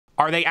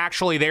are they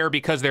actually there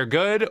because they're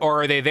good,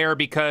 or are they there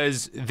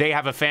because they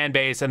have a fan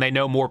base and they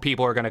know more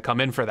people are going to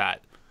come in for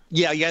that?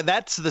 Yeah,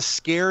 that's the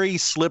scary,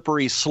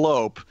 slippery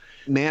slope.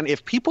 Man,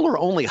 if people are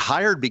only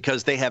hired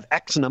because they have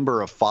X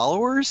number of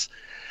followers,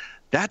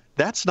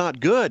 that's not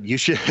good. You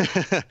should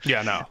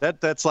Yeah, no.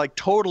 That's like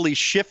totally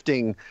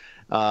shifting.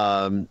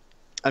 You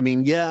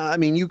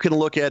can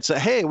look at, say,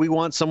 hey, we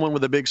want someone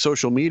with a big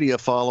social media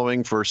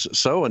following for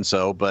so and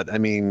so, but I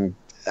mean,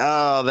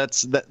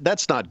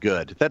 that's not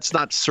good. That's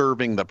not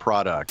serving the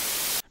product.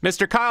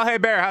 Mr. Kyle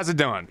Hebert, how's it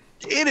doing?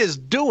 It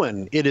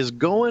is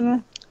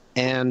going,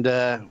 and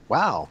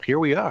wow, here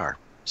we are.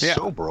 Yeah.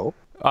 So, bro.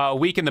 A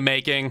week in the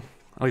making.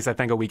 At least I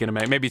think a week in the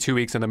making, maybe 2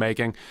 weeks in the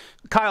making.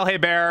 Kyle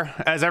Hebert,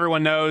 as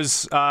everyone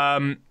knows,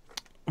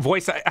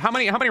 voice. How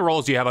many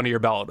roles do you have under your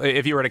belt?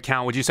 If you were to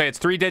count, would you say it's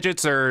 3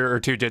 digits or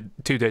two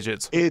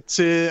digits? It's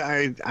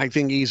I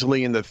think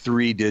easily in the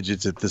 3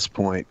 digits at this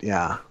point.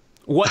 Yeah.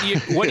 What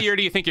year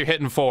do you think you're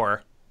hitting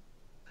for?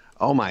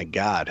 Oh my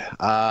God.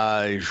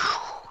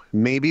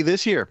 Maybe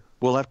this year.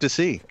 We'll have to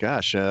see.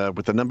 Gosh,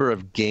 with the number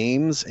of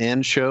games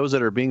and shows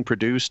that are being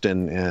produced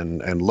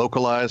and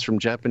localized from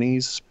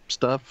Japanese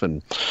stuff,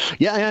 and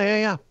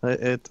yeah.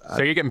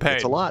 So you're getting paid.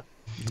 It's a lot.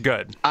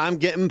 Good. I'm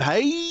getting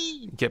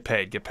paid. Get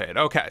paid.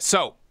 Okay.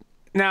 So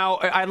now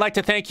I'd like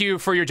to thank you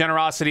for your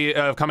generosity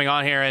of coming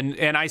on here.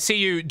 And I see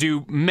you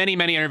do many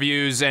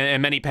interviews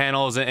and many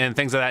panels and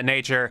things of that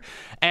nature.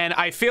 And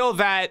I feel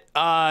that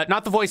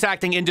not the voice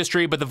acting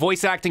industry, but the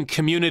voice acting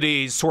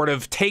community sort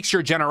of takes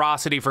your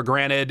generosity for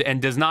granted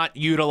and does not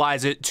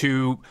utilize it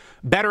to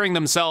bettering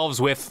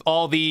themselves with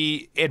all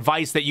the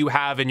advice that you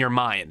have in your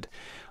mind.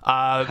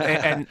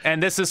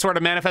 And this has sort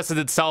of manifested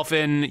itself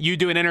in you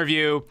do an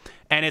interview,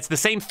 and it's the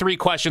same 3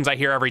 questions I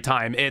hear every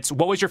time. It's,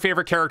 what was your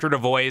favorite character to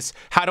voice?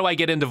 How do I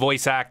get into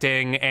voice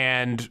acting?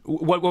 And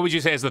what would you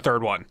say is the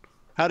 3rd one?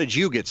 How did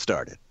you get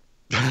started?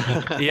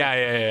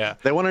 Yeah.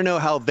 They want to know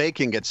how they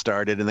can get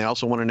started, and they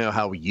also want to know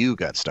how you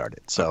got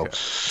started. So, okay.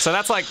 So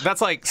that's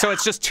like so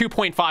it's just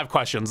 2.5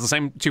 questions, the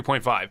same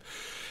 2.5.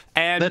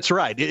 And that's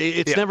right.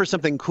 It's never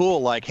something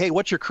cool like, hey,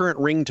 what's your current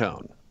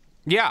ringtone?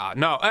 Yeah,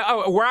 no.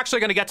 We're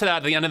actually going to get to that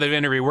at the end of the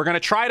interview. We're going to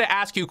try to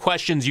ask you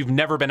questions you've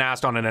never been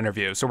asked on an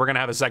interview. So we're going to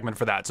have a segment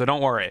for that. So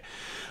don't worry.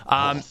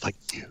 Thank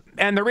you.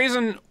 And the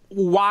reason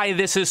why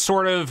this is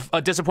sort of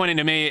disappointing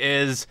to me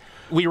is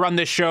we run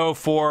this show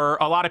for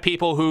a lot of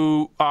people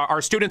who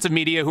are students of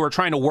media who are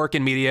trying to work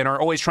in media and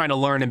are always trying to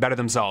learn and better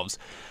themselves.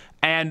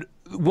 And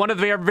one of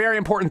the very, very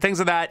important things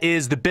of that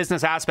is the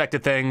business aspect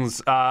of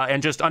things,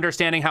 and just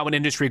understanding how an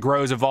industry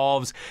grows,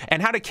 evolves,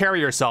 and how to carry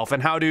yourself,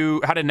 and how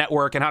to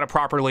network, and how to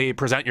properly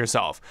present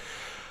yourself.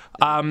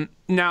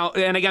 Now,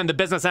 and again, the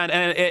business end,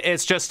 and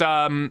it's just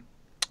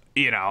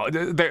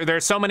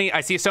there's so many.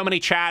 I see so many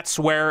chats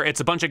where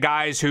it's a bunch of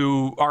guys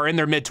who are in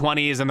their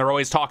mid-20s and they're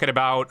always talking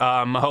about,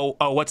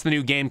 what's the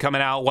new game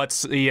coming out?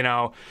 What's the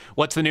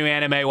new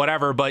anime,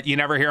 whatever. But you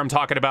never hear them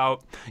talking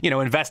about,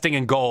 investing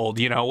in gold.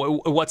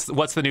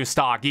 What's the new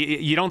stock?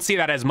 You don't see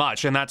that as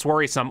much, and that's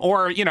worrisome.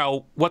 Or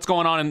what's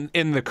going on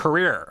in the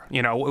career?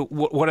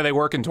 What are they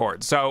working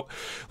towards? So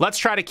let's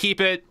try to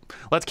keep it.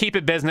 Let's keep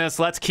it business.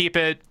 Let's keep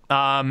it,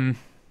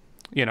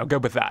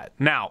 good with that.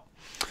 Now,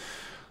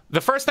 the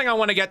first thing I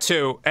want to get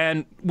to,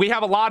 and we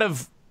have a lot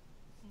of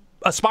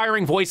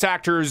aspiring voice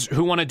actors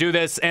who want to do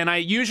this, and I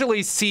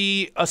usually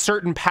see a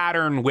certain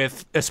pattern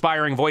with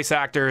aspiring voice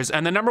actors,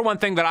 and the number one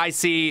thing that I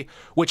see,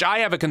 which I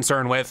have a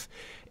concern with,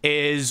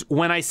 is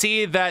when I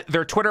see that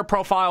their Twitter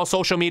profile,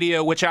 social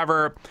media,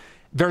 whichever,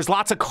 there's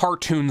lots of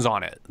cartoons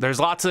on it. There's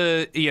lots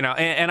of,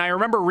 and I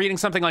remember reading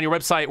something on your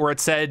website where it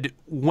said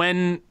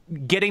when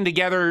getting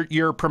together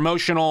your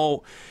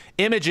promotional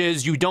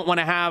images, you don't want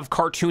to have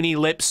cartoony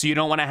lips. You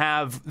don't want to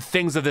have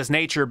things of this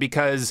nature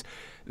because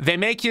they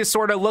make you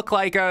sort of look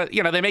like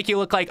they make you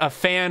look like a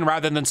fan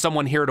rather than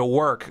someone here to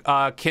work.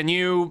 Can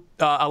you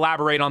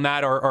elaborate on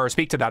that or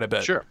speak to that a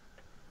bit?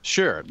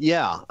 Sure.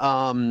 Yeah.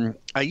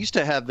 I used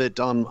to have it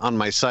on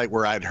my site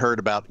where I'd heard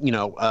about,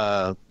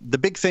 the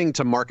big thing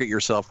to market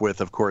yourself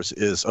with, of course,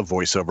 is a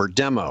voiceover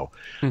demo,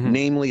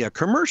 namely a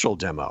commercial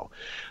demo.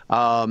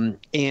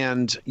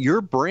 And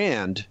your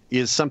brand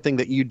is something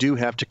that you do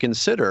have to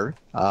consider,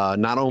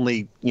 not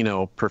only,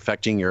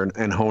 perfecting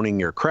and honing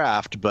your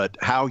craft, but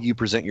how you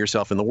present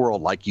yourself in the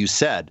world, like you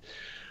said.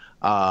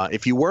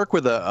 If you work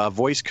with a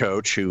voice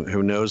coach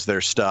who knows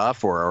their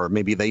stuff, or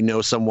maybe they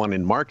know someone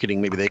in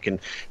marketing, maybe they can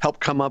help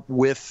come up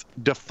with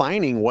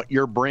defining what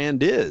your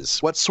brand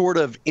is. What sort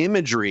of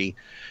imagery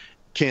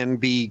can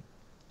be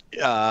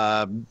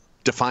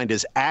defined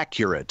as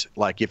accurate?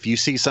 Like if you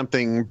see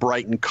something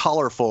bright and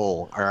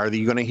colorful, are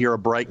you going to hear a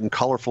bright and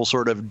colorful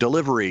sort of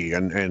delivery,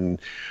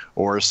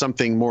 or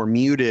something more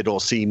muted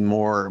will seem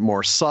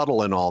more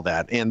subtle and all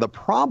that? And the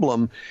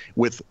problem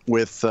with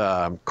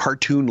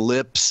cartoon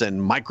lips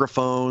and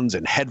microphones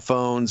and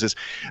headphones is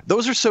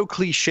those are so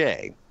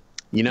cliche.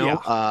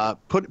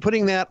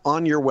 Putting that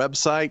on your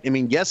website, I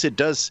mean, yes, it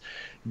does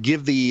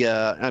give the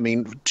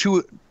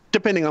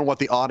depending on what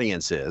the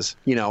audience is.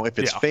 If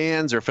it's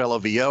fans or fellow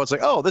VO, it's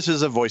like, oh, this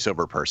is a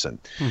voiceover person.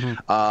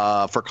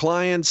 For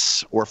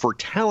clients or for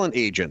talent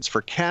agents,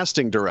 for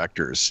casting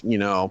directors,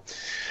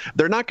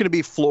 they're not going to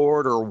be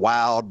floored or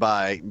wowed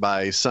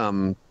by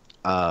some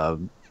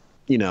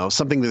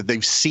something that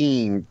they've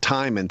seen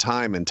time and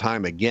time and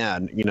time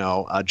again,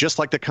 just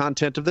like the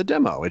content of the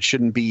demo. It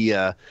shouldn't be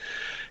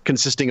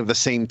consisting of the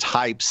same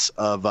types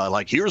of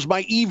like, here's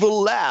my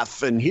evil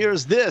laugh, and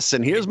here's this,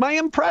 and here's my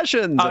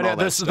impressions.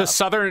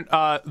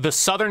 The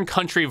southern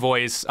country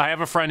voice. I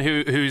have a friend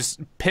who's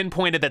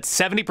pinpointed that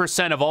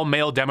 70% of all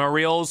male demo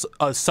reels,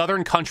 a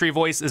southern country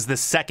voice is the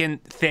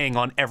second thing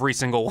on every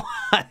single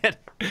one.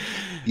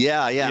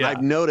 Yeah. And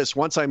I've noticed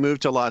once I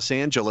moved to Los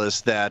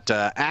Angeles that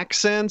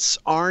accents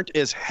aren't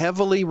as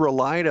heavily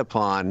relied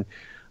upon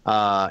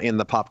in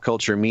the pop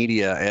culture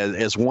media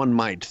as one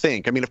might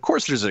think. I mean, of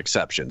course, there's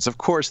exceptions. Of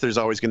course, there's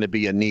always going to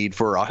be a need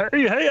for a,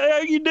 hey, how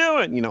you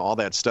doing? All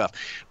that stuff.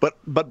 But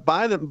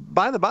by the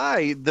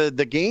by,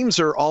 the games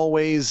are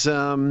always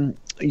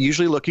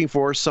usually looking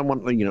for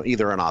someone,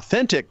 either an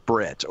authentic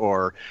Brit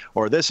or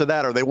this or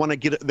that, or they want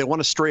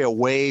to stray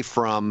away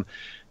from,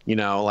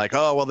 like,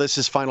 oh, well, this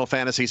is Final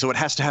Fantasy, so it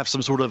has to have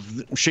some sort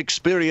of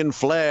Shakespearean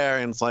flair.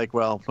 And it's like,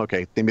 well,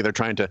 okay, maybe they're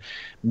trying to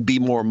be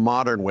more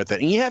modern with it.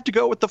 And you have to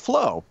go with the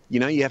flow.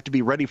 You have to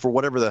be ready for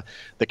whatever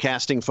the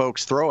casting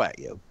folks throw at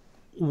you.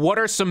 What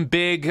are some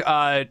big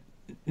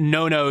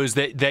no-nos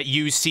that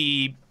you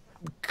see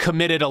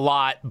committed a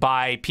lot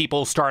by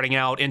people starting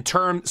out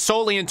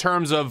solely in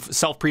terms of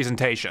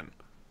self-presentation?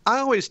 I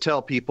always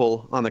tell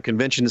people on the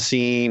convention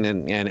scene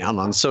and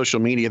on social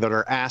media that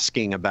are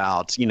asking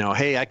about,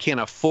 hey, I can't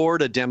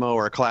afford a demo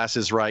or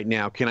classes right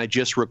now. Can I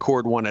just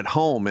record one at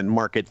home and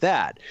market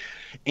that?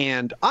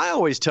 And I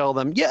always tell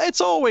them, yeah,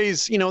 it's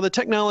always, the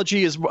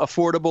technology is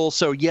affordable.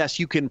 So, yes,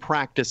 you can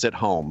practice at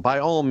home. By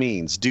all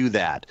means, do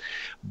that.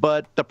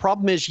 But the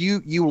problem is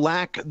you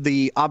lack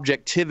the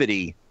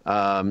objectivity.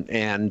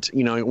 And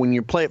when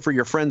you play it for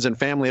your friends and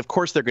family, of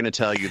course they're going to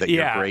tell you that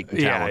you're great and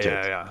talented.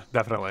 Yeah,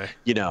 definitely.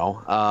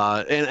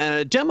 And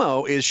a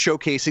demo is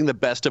showcasing the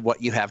best of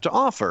what you have to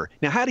offer.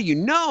 Now, how do you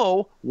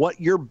know what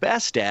you're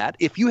best at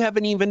if you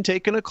haven't even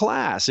taken a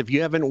class, if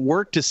you haven't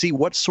worked to see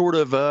what sort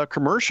of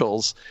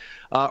commercials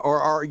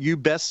or are you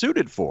best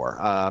suited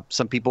for?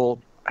 Some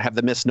people have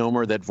the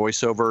misnomer that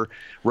voiceover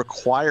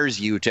requires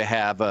you to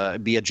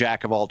have be a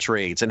jack of all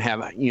trades and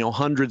have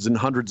hundreds and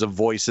hundreds of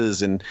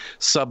voices and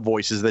sub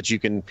voices that you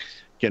can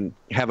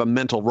have a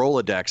mental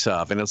Rolodex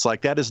of, and it's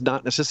like that is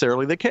not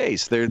necessarily the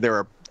case. There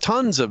are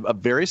tons of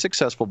very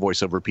successful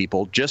voiceover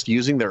people just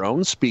using their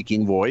own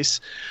speaking voice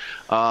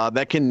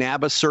that can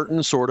nab a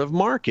certain sort of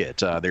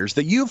market. There's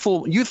the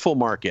youthful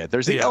market.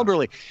 There's the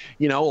elderly.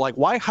 Like,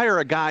 why hire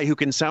a guy who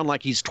can sound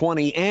like he's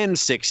 20 and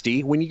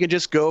 60 when you can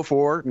just go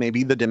for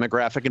maybe the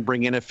demographic and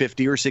bring in a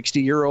 50 or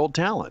 60-year-old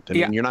talent? I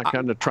mean, you're not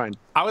going to try and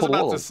I was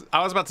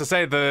about to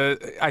say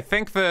I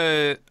think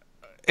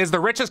is the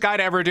richest guy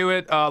to ever do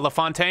it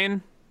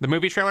LaFontaine, the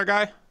movie trailer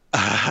guy?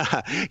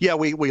 Yeah,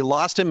 we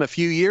lost him a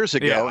few years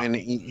ago, and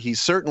he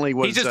certainly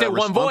was. He just did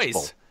one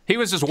voice. He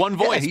was just one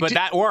voice, but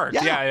that worked.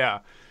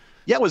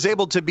 Yeah, was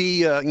able to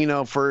be,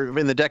 for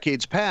in the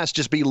decades past,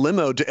 just be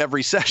limoed to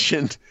every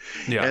session,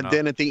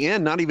 then at the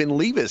end, not even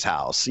leave his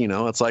house.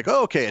 It's like,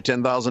 oh, okay, a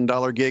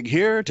 $10,000 gig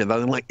here,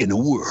 $10,000 like in a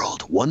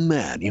world, one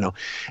man.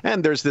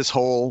 And there's this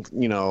whole,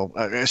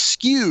 a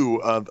skew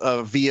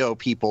of VO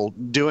people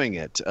doing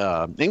it,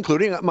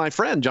 including my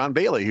friend John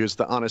Bailey, who's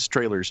the Honest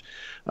Trailers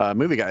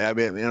movie guy. I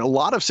mean, a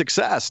lot of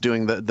success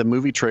doing the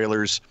movie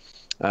trailers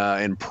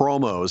and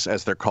promos,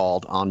 as they're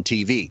called, on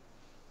TV.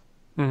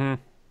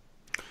 Mm-hmm.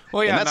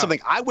 Well, and that's something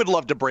I would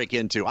love to break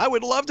into. I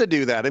would love to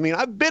do that. I mean,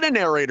 I've been a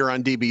narrator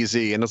on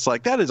DBZ, and it's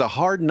like that is a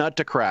hard nut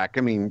to crack.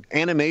 I mean,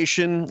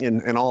 animation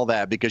and all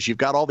that, because you've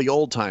got all the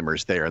old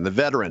timers there and the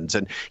veterans.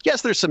 And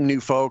yes, there's some new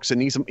folks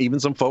and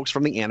even some folks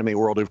from the anime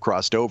world who've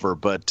crossed over,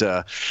 but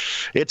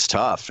it's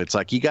tough. It's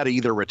like you got to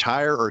either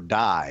retire or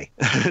die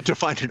to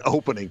find an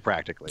opening,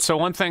 practically. So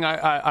one thing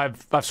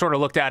I've sort of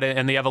looked at it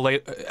in the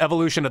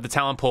evolution of the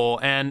talent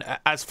pool, and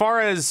as far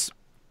as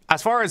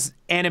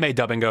anime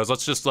dubbing goes,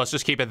 let's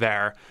just keep it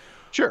there.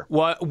 Sure.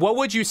 What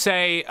would you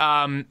say?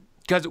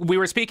 Because we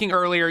were speaking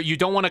earlier, you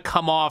don't want to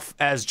come off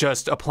as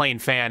just a plain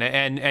fan,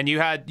 and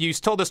you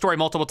told the story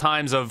multiple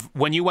times of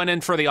when you went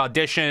in for the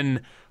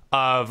audition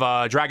of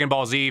Dragon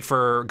Ball Z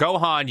for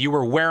Gohan, you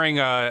were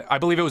wearing I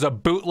believe it was a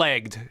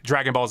bootlegged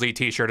Dragon Ball Z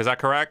T-shirt. Is that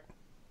correct?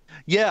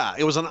 Yeah,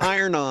 it was an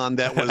iron-on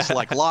that was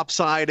like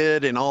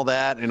lopsided and all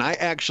that, and I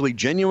actually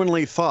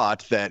genuinely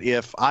thought that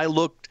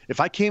if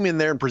I came in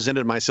there and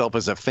presented myself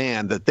as a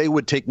fan, that they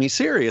would take me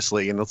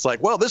seriously. And it's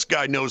like, well, this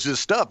guy knows his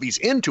stuff. He's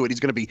into it. He's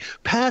going to be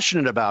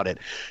passionate about it.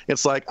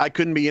 It's like I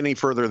couldn't be any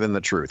further than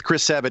the truth.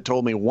 Chris Sabat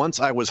told me once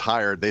I was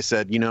hired, they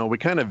said, we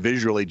kind of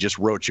visually just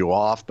wrote you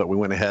off, but we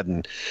went ahead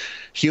and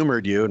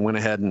humored you and went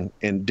ahead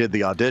and did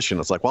the audition.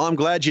 It's like, well, I'm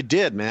glad you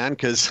did, man,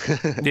 because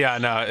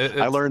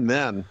I learned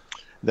then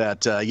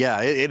that,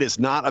 it is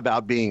not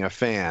about being a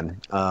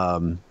fan.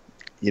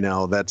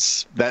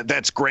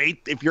 that's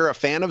great if you're a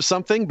fan of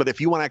something, but if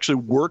you want to actually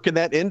work in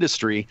that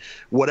industry,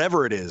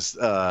 whatever it is,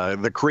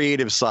 the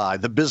creative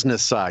side, the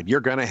business side, you're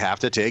going to have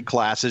to take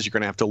classes. You're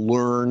going to have to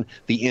learn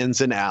the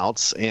ins and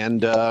outs.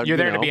 And you're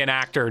there to be an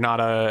actor, not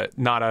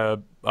a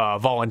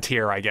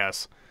volunteer, I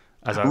guess.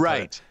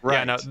 Right.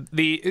 Yeah, no,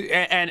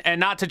 and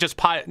not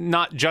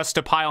just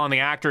to pile on the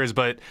actors,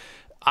 but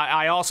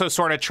I also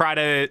sort of try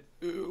to,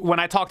 when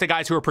I talk to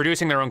guys who are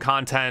producing their own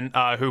content,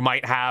 who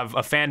might have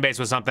a fan base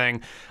with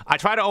something, I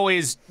try to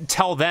always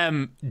tell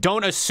them,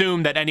 don't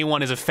assume that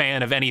anyone is a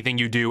fan of anything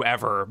you do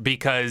ever,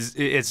 because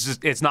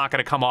it's not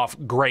going to come off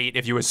great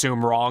if you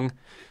assume wrong.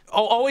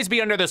 Always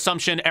be under the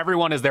assumption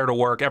everyone is there to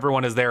work,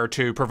 everyone is there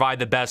to provide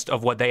the best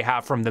of what they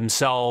have from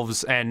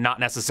themselves and not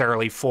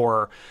necessarily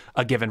for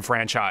a given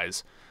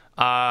franchise.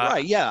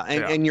 Right, yeah.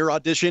 And your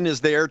audition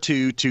is there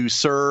to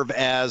serve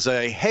as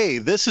a, hey,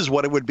 this is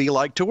what it would be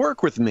like to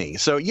work with me.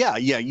 So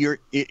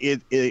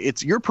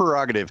it's your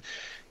prerogative.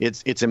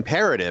 It's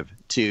imperative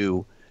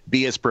to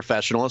be as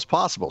professional as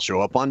possible.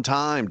 Show up on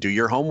time, do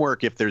your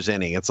homework if there's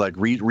any. It's like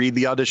read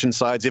the audition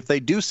sides if they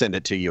do send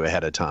it to you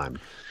ahead of time.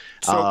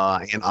 So,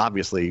 and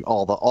obviously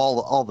all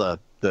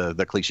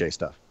the cliche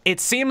stuff. It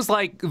seems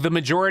like the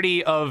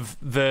majority of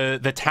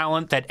the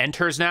talent that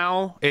enters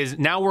now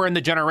we're in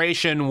the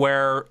generation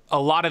where a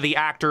lot of the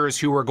actors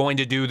who were going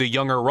to do the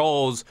younger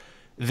roles,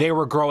 they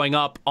were growing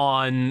up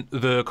on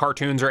the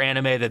cartoons or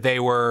anime that they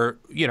were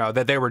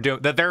doing,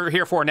 that they're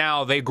here for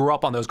now. They grew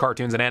up on those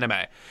cartoons and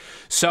anime.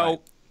 So right.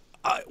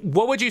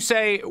 What would you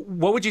say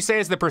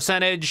is the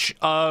percentage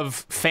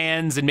of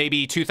fans in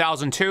maybe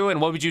 2002,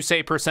 and what would you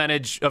say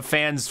percentage of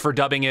fans for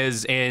dubbing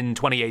is in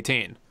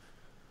 2018?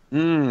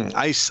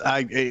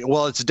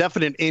 Well, it's a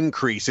definite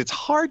increase. It's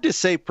hard to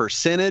say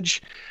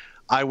percentage.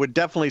 I would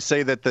definitely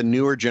say that the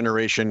newer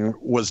generation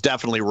was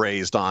definitely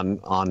raised on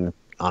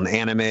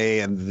anime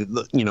and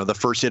the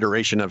first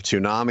iteration of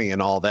Toonami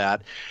and all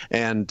that.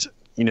 And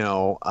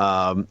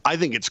I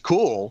think it's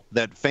cool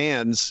that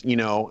fans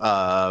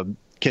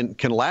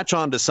can latch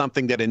on to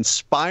something that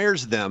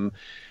inspires them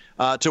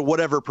to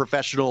whatever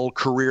professional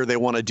career they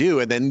want to do.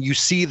 And then you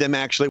see them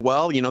actually,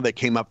 they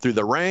came up through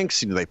the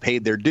ranks, they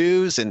paid their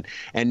dues and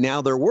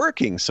now they're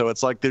working. So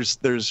it's like there's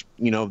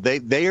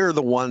they are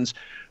the ones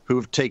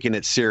who've taken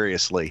it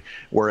seriously.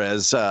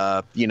 Whereas,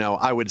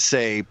 I would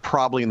say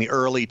probably in the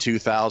early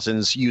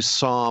 2000s, you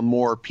saw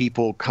more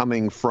people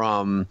coming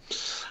from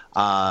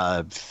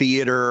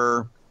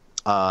theater,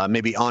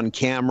 maybe on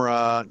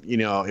camera.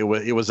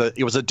 It was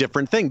a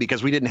different thing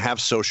because we didn't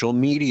have social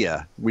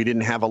media. We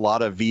didn't have a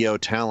lot of VO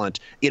talent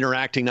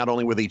interacting not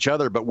only with each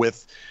other but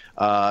with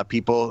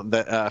people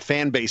that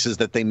fan bases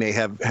that they may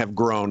have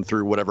grown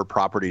through whatever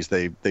properties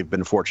they've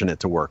been fortunate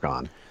to work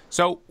on.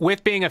 So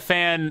with being a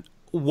fan,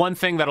 one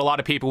thing that a lot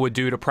of people would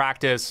do to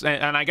practice,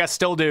 and I guess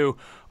still do,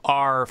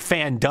 are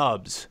fan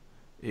dubs.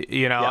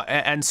 Yeah.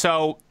 And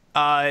so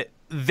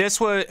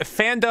this was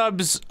fan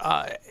dubs.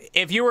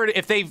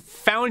 If they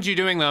found you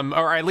doing them,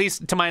 or at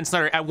least to my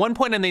understanding, at one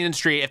point in the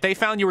industry, if they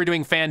found you were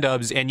doing fan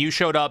dubs and you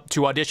showed up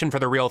to audition for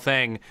the real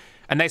thing,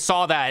 and they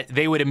saw that,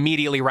 they would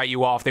immediately write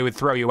you off. They would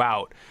throw you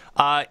out.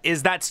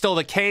 Is that still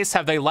the case?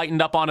 Have they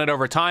lightened up on it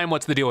over time?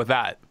 What's the deal with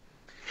that?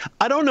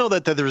 I don't know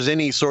that there's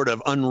any sort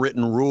of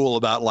unwritten rule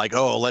about like,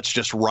 oh, let's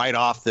just write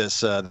off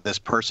this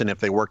person if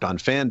they worked on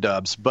fan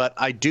dubs. But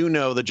I do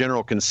know the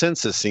general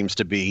consensus seems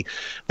to be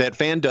that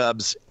fan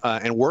dubs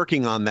and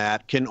working on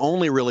that can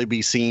only really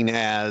be seen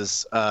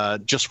as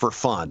just for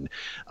fun.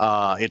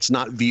 It's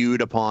not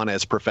viewed upon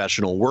as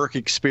professional work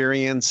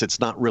experience. It's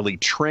not really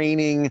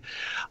training,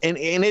 and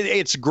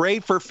it's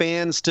great for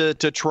fans to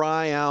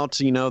try out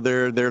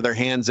their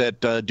hands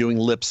at doing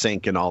lip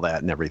sync and all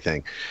that and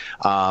everything.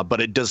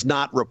 But it does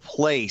not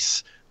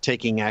replace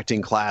taking acting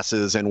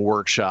classes and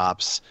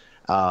workshops,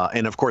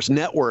 and of course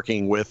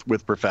networking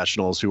with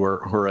professionals who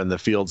are in the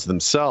fields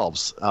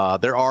themselves.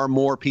 There are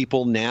more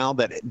people now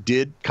that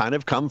did kind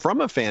of come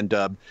from a fan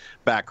dub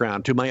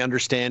background, to my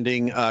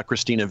understanding.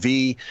 Christina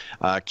V,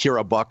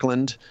 Kira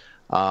Buckland,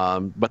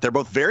 but they're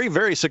both very,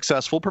 very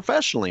successful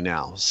professionally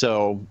now.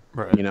 So,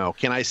 right.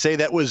 Can I say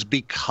that was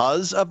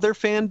because of their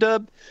fan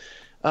dub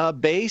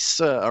base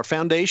or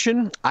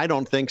foundation? I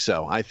don't think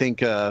so.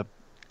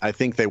 I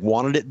think they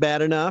wanted it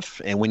bad enough,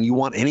 and when you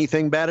want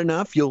anything bad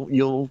enough,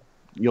 you'll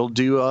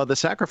do the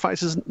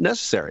sacrifices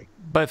necessary.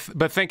 But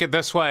think it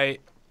this way: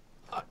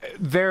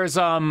 there's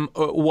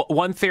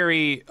one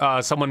theory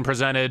someone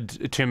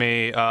presented to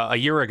me a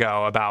year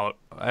ago about.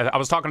 I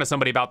was talking to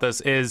somebody about this.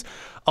 Is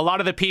a lot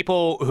of the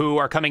people who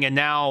are coming in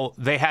now,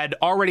 they had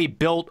already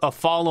built a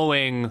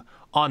following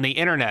on the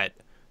internet.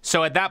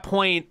 So at that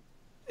point.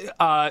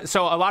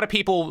 So a lot of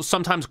people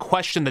sometimes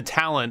question the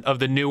talent of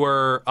the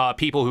newer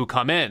people who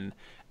come in.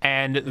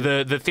 And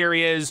the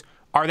theory is,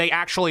 are they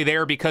actually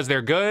there because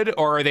they're good,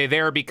 or are they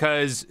there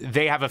because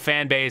they have a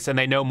fan base and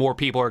they know more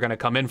people are going to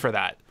come in for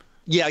that?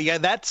 Yeah,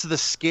 that's the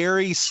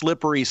scary,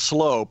 slippery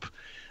slope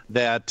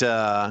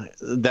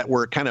that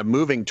we're kind of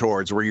moving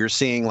towards, where you're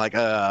seeing like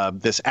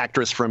this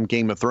actress from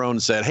Game of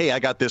Thrones said, "Hey, I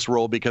got this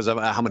role because of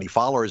how many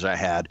followers I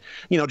had."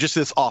 Just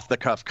this off the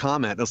cuff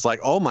comment. It's like,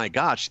 oh my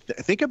gosh,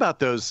 think about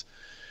those.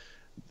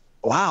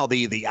 Wow,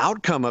 the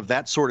outcome of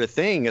that sort of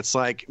thing. It's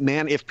like,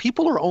 man, if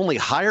people are only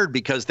hired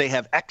because they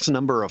have X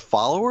number of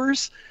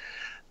followers,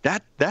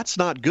 that's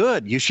not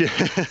good. You should.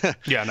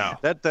 Yeah, no.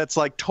 That's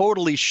like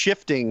totally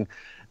shifting.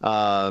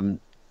 You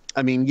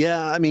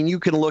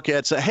can look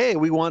at say, hey,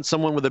 we want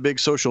someone with a big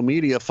social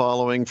media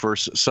following for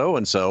so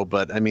and so,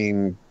 but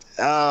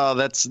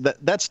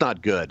that's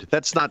not good.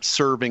 That's not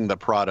serving the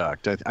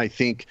product. I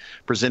think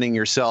presenting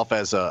yourself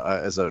as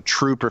a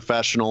true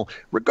professional,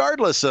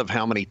 regardless of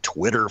how many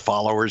Twitter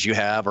followers you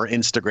have or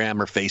Instagram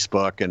or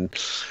Facebook, and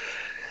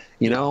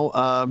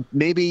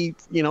maybe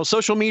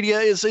social media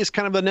is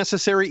kind of a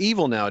necessary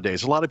evil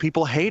nowadays. A lot of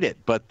people hate it,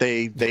 but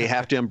they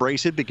have to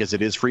embrace it because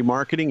it is free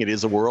marketing. It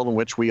is a world in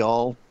which we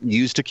all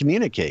use to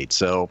communicate.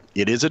 So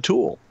it is a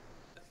tool.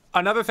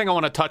 Another thing I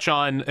want to touch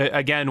on,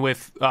 again,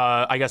 with,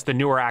 I guess, the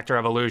newer actor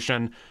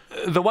evolution,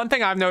 the one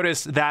thing I've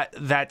noticed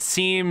that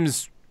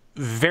seems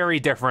very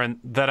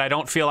different, that I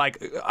don't feel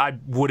like I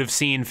would have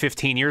seen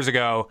 15 years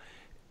ago,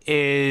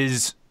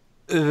 is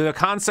the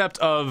concept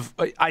of,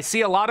 I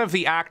see a lot of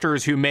the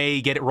actors who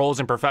may get roles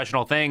in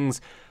professional things,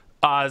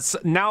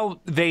 now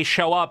they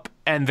show up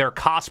and they're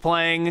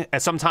cosplaying, and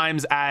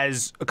sometimes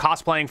as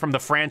cosplaying from the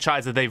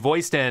franchise that they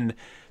voiced in.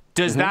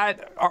 Does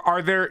that,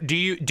 do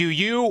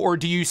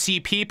you see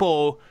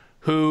people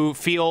who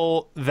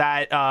feel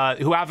that,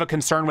 who have a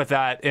concern with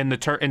that in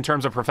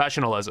terms of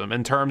professionalism,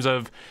 in terms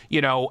of,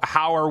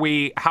 how are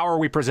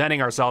we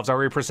presenting ourselves? Are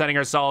we presenting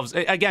ourselves,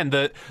 again,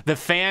 the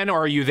fan, or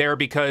are you there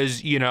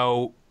because,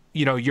 you're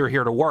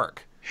here to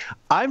work?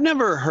 I've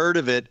never heard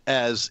of it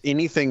as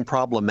anything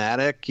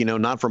problematic,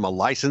 not from a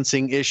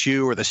licensing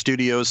issue or the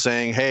studio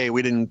saying, hey,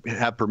 we didn't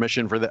have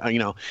permission for that.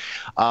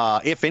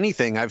 If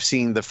anything, I've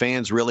seen the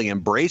fans really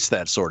embrace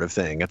that sort of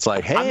thing. It's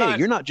like, hey,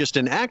 you're not just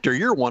an actor,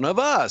 you're one of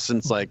us. And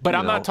it's like, but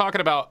I'm not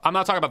talking about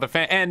the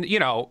fan. And,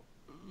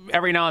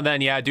 every now and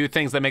then, I do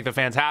things that make the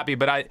fans happy.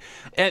 But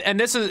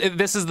this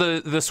is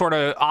the sort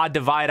of odd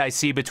divide I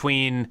see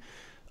between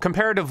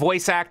compared to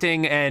voice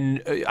acting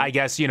and, I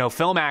guess,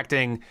 film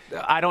acting.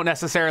 I don't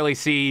necessarily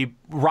see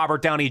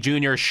Robert Downey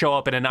Jr. show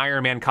up in an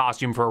Iron Man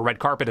costume for a red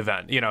carpet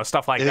event,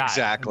 stuff like that.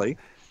 Exactly.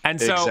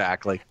 And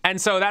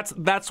so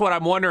that's what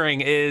I'm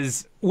wondering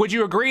is, would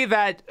you agree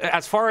that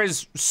as far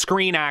as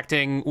screen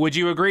acting, would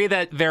you agree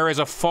that there is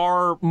a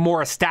far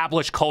more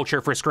established culture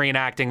for screen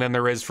acting than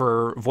there is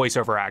for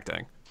voiceover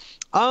acting?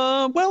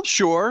 Well,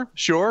 sure.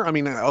 I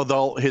mean,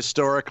 although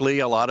historically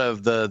a lot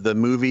of the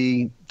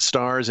movie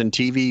stars and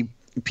TV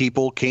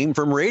people came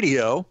from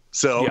radio,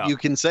 so you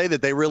can say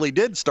that they really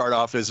did start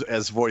off as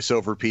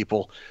voiceover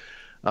people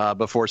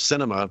before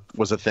cinema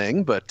was a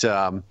thing. But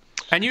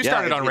and you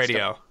started on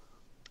radio.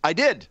 I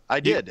did.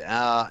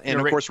 And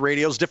of course,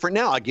 radio's different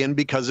now, again,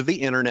 because of the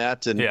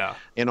internet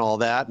and all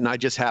that. And I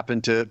just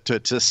happened to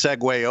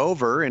segue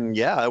over, and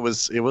it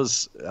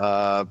was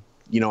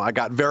I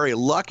got very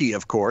lucky,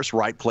 of course,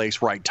 right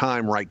place, right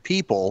time, right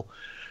people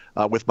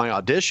with my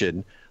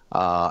audition,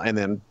 and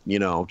then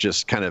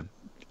just kind of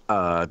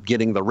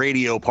getting the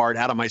radio part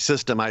out of my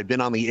system. I'd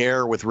been on the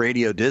air with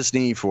Radio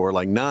Disney for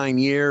like 9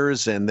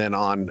 years, and then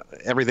on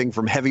everything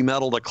from heavy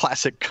metal to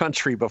classic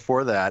country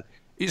before that.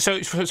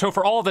 So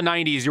for all the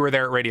 90s, you were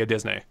there at Radio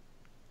Disney?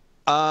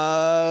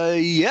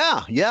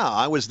 Yeah.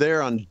 I was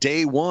there on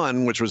day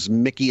one, which was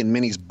Mickey and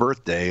Minnie's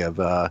birthday of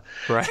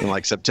in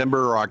like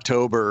September or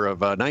October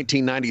of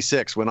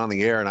 1996. Went on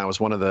the air, and I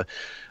was one of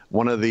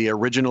the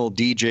original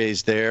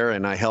DJs there,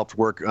 and I helped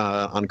work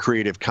on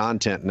creative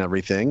content and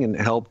everything, and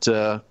helped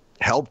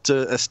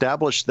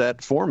establish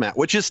that format,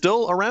 which is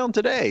still around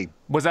today.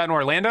 Was that in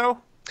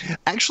Orlando?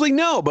 Actually,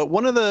 no, but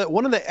one of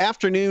the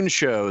afternoon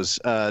shows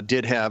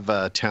did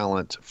have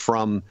talent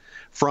from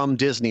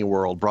Disney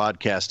World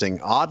Broadcasting.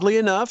 Oddly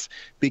enough,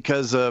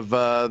 because of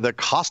the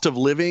cost of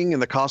living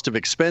and the cost of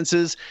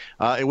expenses,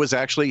 it was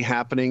actually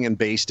happening and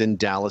based in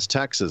Dallas,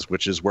 Texas,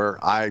 which is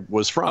where I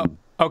was from.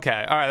 Oh,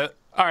 okay, all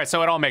right.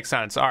 So it all makes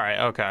sense. All right,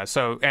 okay.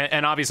 So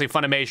and obviously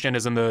Funimation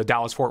is in the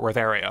Dallas-Fort Worth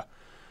area.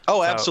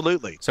 Oh,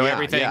 absolutely. So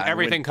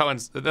everything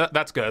coincides.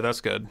 That's good.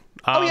 That's good.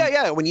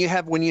 When you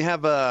have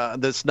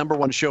this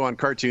 #1 show on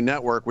Cartoon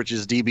Network, which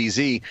is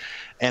DBZ,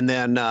 and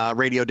then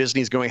Radio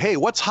Disney's going, hey,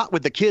 what's hot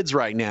with the kids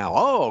right now?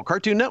 Oh,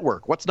 Cartoon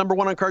Network. What's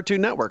 #1 on Cartoon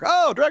Network?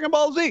 Oh, Dragon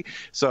Ball Z.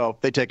 So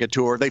they take a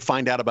tour. They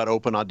find out about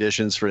open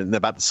auditions for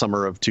about the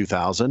summer of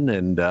 2000,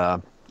 and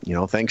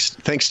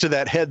thanks to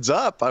that heads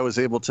up, I was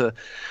able to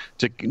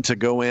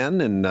go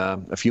in, and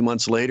a few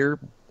months later,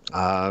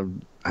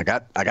 I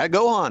got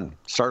Gohan.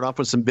 Started off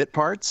with some bit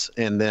parts,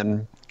 and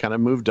then kind of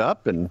moved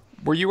up, and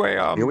were you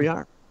here we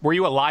are. Were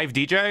you a live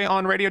DJ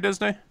on Radio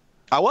Disney?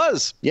 I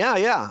was,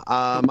 yeah.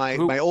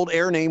 My old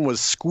air name was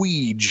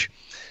Squeege,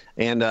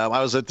 And I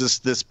was at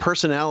this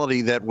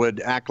personality that would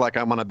act like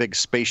I'm on a big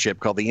spaceship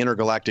called the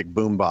Intergalactic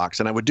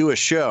Boombox, and I would do a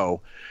show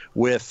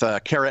with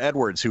Kara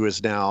Edwards, who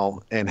is now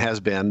and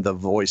has been the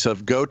voice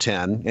of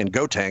Goten and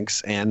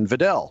Gotenks and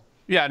Videl.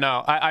 Yeah,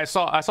 no, I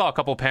saw a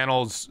couple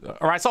panels,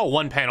 or I saw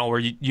one panel where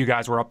you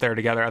guys were up there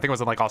together. I think it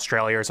was in like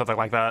Australia or something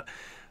like that.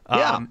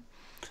 Yeah,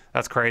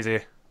 that's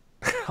crazy.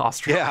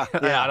 Australia.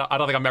 Yeah. I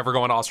don't think I'm ever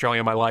going to Australia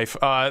in my life.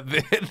 But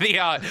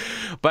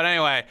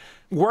anyway,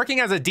 working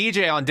as a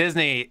DJ on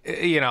Disney,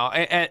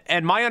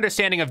 and my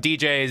understanding of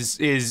DJs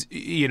is,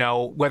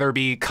 whether it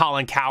be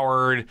Colin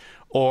Cowherd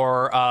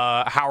or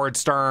Howard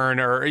Stern,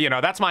 or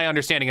that's my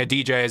understanding of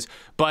DJs.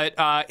 But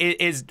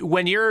is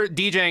when you're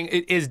DJing,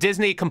 is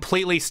Disney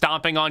completely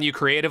stomping on you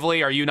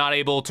creatively? Are you not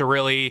able to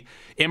really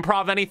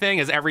improv anything?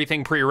 Is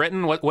everything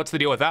pre-written? What's the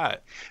deal with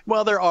that?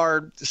 Well, there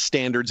are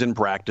standards and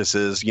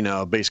practices.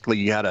 Basically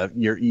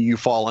you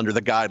fall under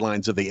the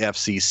guidelines of the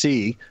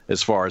FCC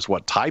as far as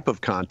what type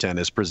of content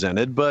is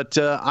presented. But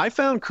I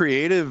found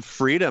creative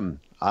freedom.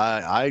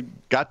 I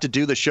got to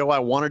do the show I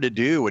wanted to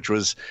do, which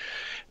was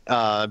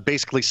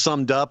basically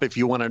summed up, if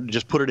you want to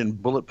just put it in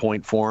bullet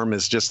point form,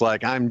 is just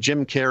like I'm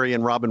Jim Carrey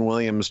and Robin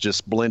Williams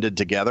just blended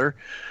together.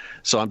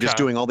 So I'm just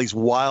doing all these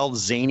wild,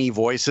 zany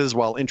voices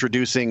while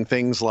introducing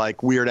things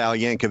like Weird Al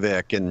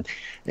Yankovic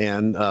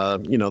and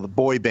the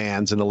boy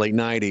bands in the late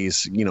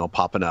 90s,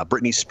 popping up.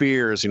 Britney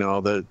Spears,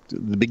 the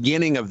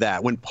beginning of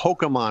that. When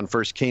Pokemon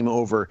first came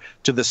over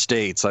to the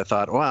States, I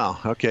thought, wow,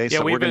 okay,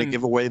 so we're going to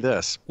give away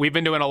this. We've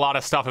been doing a lot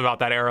of stuff about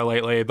that era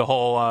lately. The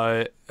whole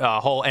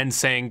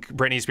NSYNC,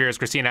 Britney Spears,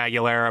 Christina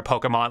Aguilera,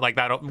 Pokemon, like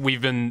that.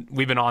 We've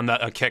been on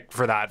a kick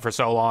for that for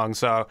so long.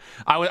 So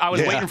I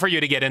was waiting for you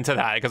to get into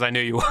that because I knew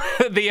you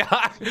would.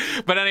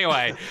 But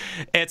anyway,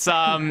 it's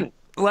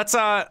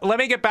let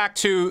me get back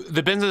to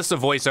the business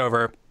of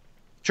voiceover.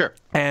 Sure.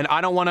 And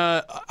I don't want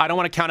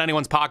to count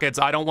anyone's pockets.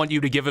 I don't want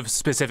you to give a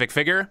specific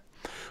figure.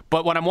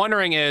 But what I'm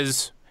wondering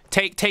is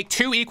take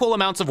two equal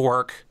amounts of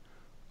work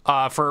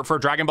for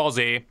Dragon Ball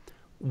Z,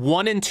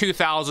 one in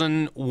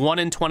 2000, one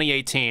in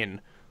 2018.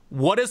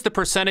 What is the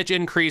percentage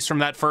increase from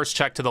that first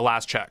check to the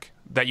last check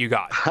that you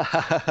got?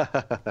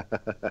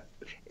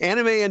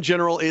 Anime in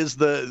general is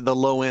the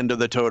low end of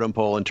the totem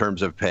pole in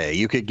terms of pay.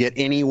 You could get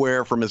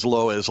anywhere from as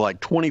low as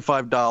like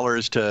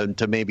 $25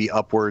 to maybe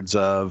upwards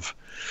of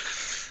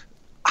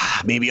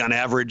maybe on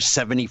average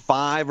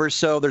 75 or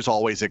so. There's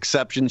always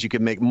exceptions. You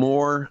can make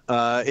more.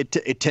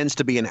 It tends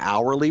to be an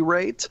hourly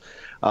rate.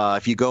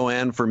 If you go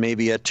in for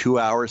maybe a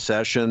 2-hour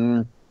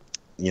session,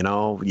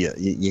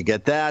 you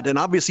get that. And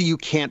obviously you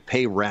can't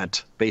pay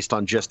rent based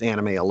on just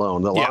anime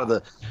alone. A lot of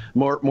the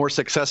more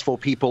successful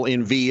people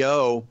in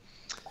VO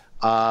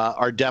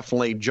are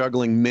definitely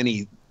juggling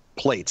many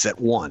plates at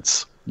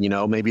once.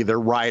 Maybe they're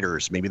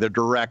writers, maybe they're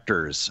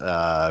directors,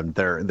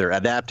 they're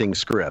adapting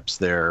scripts,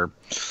 they're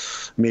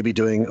maybe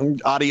doing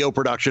audio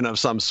production of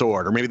some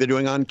sort, or maybe they're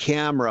doing on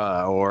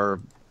camera, or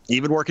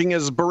even working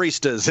as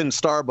baristas in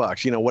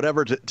Starbucks,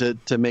 whatever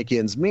to make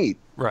ends meet.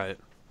 Right.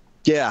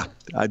 Yeah,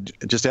 I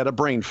just had a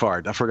brain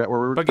fart. I forgot where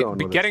we were going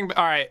with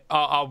all right,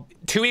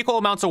 two equal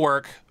amounts of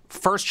work.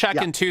 First check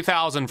in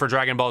 2000 for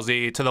Dragon Ball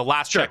Z to the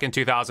last check in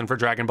 2000 for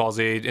Dragon Ball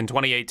Z in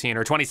 2018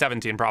 or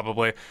 2017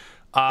 probably.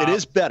 It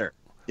is better.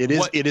 It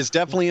is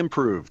definitely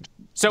improved.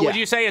 So would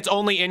you say it's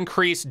only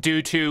increased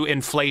due to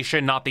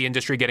inflation, not the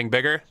industry getting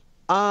bigger?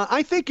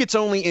 I think it's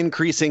only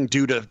increasing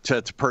due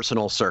to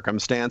personal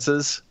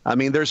circumstances. I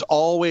mean, there's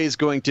always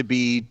going to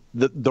be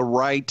the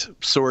right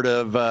sort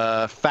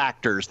of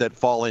factors that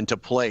fall into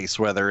place,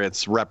 whether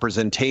it's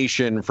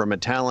representation from a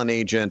talent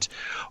agent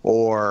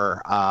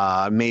or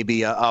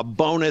maybe a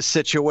bonus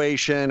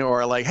situation,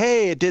 or like,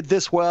 hey, it did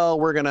this well,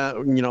 we're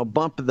gonna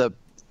bump the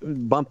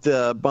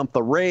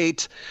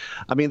rate.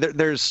 I mean,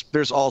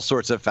 there's all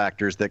sorts of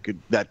factors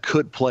that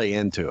could play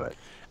into it.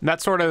 And that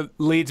sort of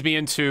leads me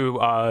into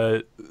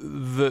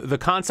the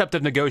concept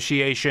of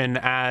negotiation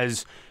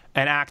as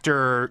an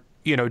actor,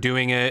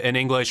 doing an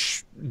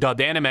English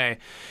dubbed anime,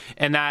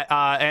 and that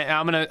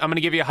and I'm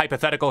gonna give you a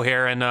hypothetical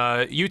here,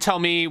 and you tell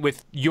me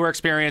with your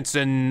experience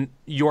and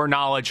your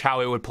knowledge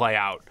how it would play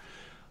out.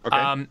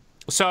 Okay.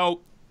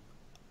 So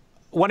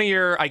one of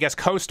your, I guess,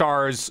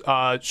 co-stars,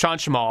 Sean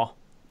Shamal,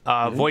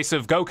 voice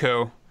of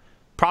Goku,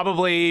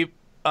 probably.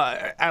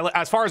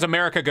 As far as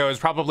America goes,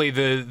 probably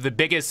the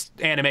biggest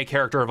anime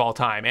character of all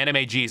time,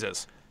 anime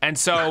Jesus. And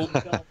so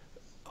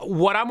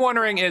what I'm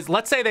wondering is,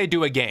 let's say they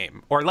do a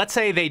game, or let's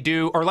say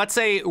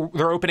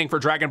they're opening for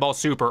Dragon Ball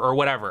Super or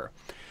whatever.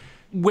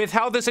 With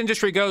how this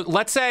industry goes,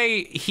 let's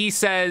say he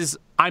says,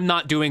 I'm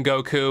not doing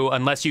Goku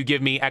unless you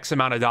give me X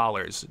amount of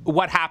dollars.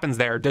 What happens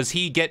there? Does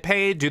he get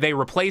paid? Do they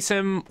replace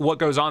him? What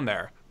goes on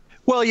there?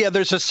 Well, yeah,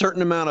 there's a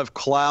certain amount of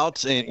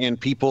clout and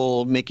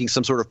people making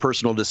some sort of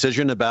personal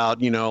decision about,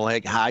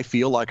 like, I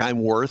feel like I'm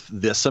worth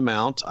this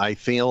amount. I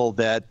feel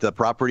that the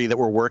property that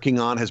we're working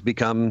on has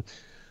become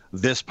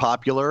this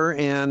popular,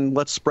 and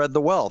let's spread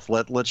the wealth.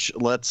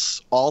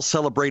 Let's all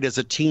celebrate as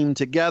a team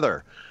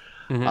together.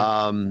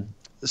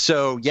 Mm-hmm.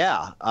 So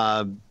yeah,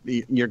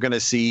 you're going to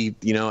see,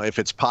 if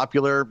it's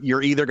popular,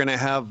 you're either going to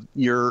have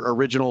your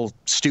original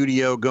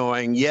studio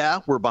going,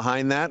 yeah, we're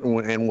behind that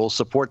and we'll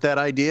support that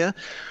idea.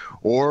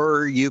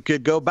 Or you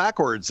could go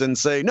backwards and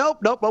say, nope,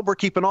 we're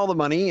keeping all the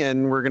money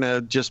and we're going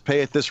to just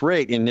pay at this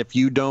rate. And if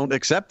you don't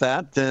accept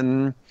that,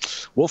 then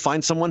we'll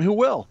find someone who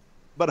will.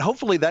 But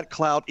hopefully that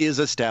clout is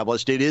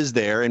established. It is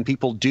there, and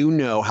people do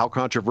know how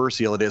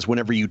controversial it is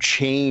whenever you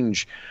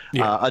change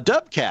a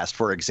dubcast,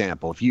 for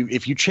example.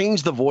 If you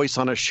change the voice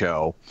on a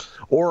show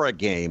or a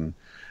game,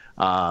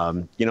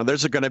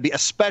 there's going to be,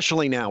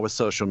 especially now with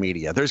social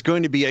media, there's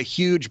going to be a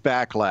huge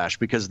backlash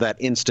because of that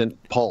instant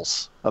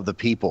pulse of the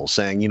people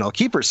saying,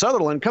 Kiefer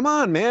Sutherland, come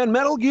on, man,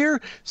 Metal Gear,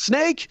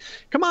 Snake,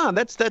 come on,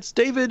 that's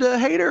David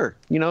Hayter.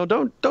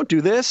 Don't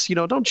do this.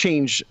 Don't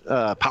change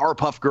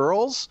Powerpuff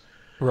Girls.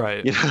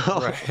 Right.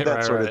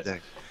 That sort of thing.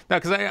 No,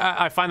 because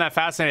I find that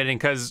fascinating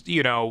because,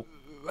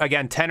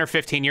 again, 10 or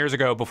 15 years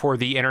ago, before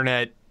the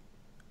internet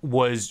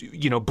was,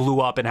 blew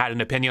up and had an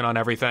opinion on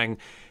everything,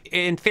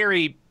 in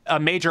theory,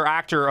 a major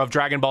actor of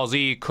Dragon Ball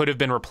Z could have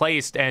been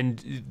replaced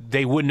and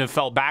they wouldn't have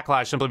felt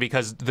backlash simply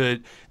because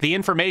the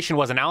information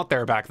wasn't out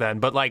there back then.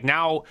 But like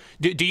now,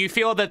 do you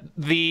feel that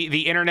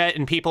the internet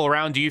and people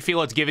around, do you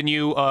feel it's given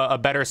you a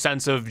better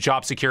sense of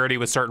job security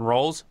with certain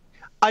roles?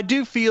 I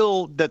do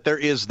feel that there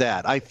is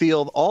that. I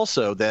feel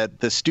also that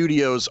the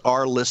studios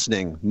are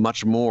listening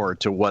much more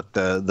to what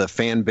the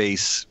fan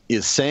base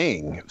is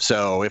saying.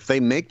 So if they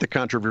make the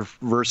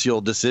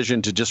controversial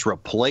decision to just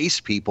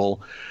replace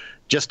people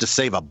just to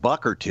save a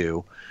buck or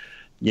two,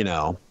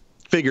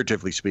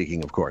 figuratively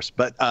speaking, of course,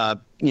 but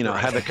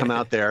have it come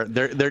out there.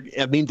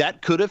 I mean,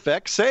 that could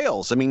affect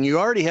sales. I mean, you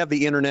already have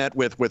the internet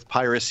with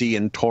piracy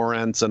and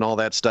torrents and all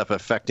that stuff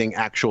affecting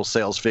actual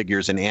sales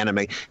figures in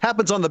anime.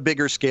 Happens on the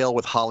bigger scale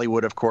with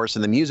Hollywood, of course,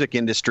 and the music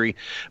industry.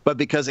 But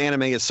because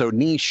anime is so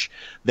niche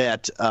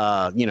that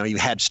you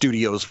had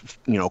studios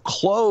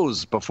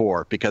close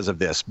before because of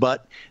this.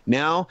 But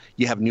now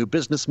you have new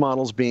business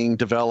models being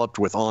developed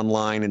with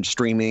online and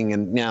streaming,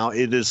 and now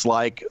it is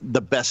like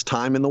the best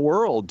time in the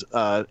world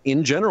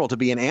in general to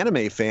be an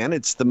anime fan.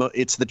 It's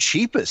the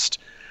cheapest,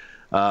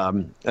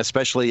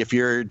 especially if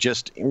you're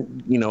just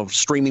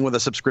streaming with a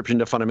subscription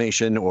to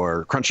Funimation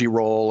or Crunchyroll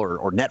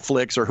or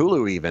Netflix or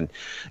Hulu even.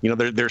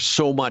 There's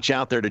so much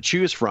out there to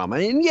choose from.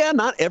 And yeah,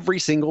 not every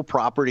single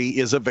property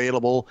is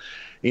available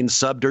in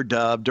subbed or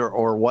dubbed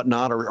or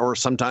whatnot, or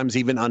sometimes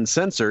even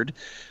uncensored.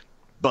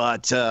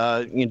 But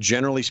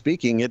generally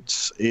speaking,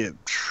 it's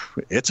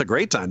a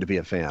great time to be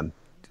a fan.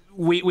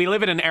 We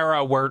live in an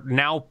era where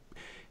now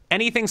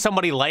anything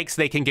somebody likes,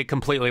 they can get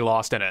completely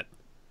lost in it.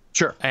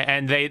 Sure.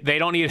 And they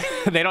don't need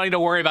to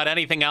worry about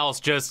anything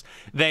else. Just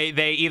they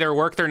either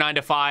work their 9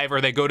 to 5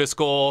 or they go to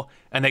school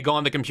and they go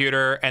on the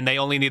computer and they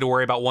only need to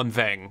worry about one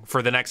thing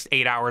for the next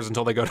 8 hours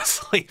until they go to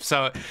sleep.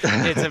 So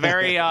it's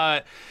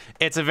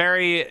a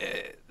very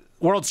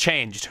world's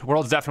changed.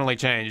 World's definitely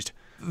changed.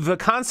 The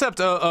concept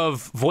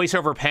of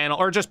voiceover panel,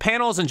 or just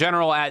panels in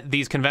general at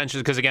these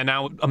conventions, because again,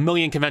 now a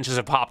million conventions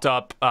have popped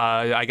up.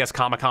 I guess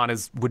Comic-Con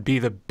would be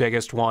the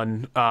biggest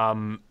one.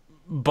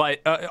 But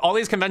all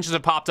these conventions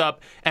have popped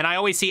up, and I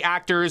always see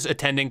actors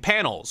attending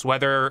panels,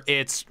 whether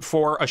it's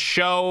for a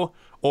show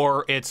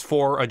or it's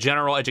for a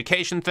general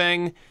education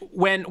thing.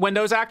 When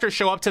those actors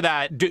show up to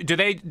that, do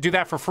they do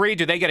that for free?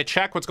 Do they get a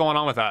check? What's going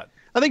on with that?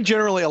 I think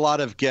generally a lot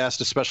of guests,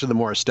 especially the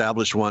more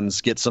established ones,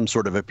 get some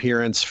sort of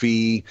appearance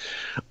fee,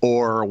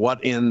 or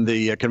what in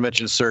the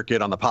convention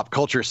circuit on the pop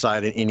culture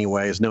side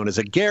anyway is known as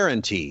a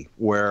guarantee,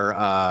 where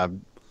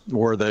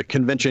the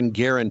convention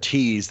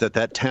guarantees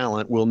that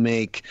talent will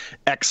make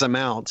X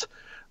amount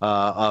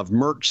of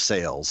merch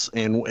sales.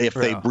 And if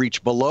they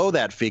breach below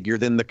that figure,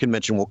 then the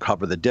convention will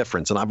cover the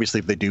difference. And obviously,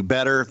 if they do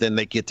better, then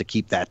they get to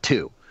keep that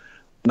too.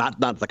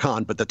 Not the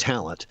con, but the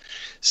talent.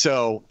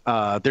 So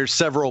there's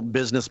several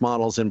business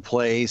models in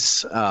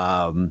place.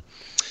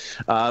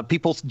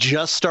 People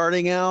just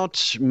starting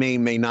out may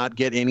not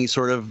get any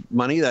sort of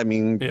money. I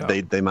mean,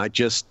 they might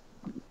just,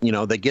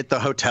 they get the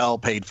hotel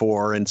paid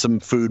for and some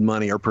food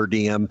money or per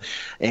diem,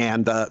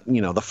 and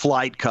the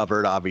flight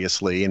covered,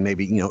 obviously, and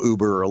maybe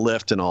Uber or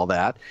Lyft and all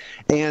that.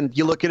 And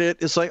you look at it,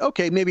 it's like,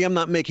 okay, maybe I'm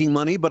not making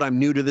money, but I'm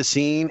new to the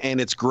scene, and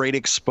it's great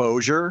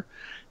exposure.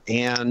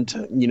 And,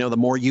 the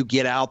more you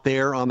get out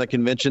there on the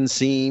convention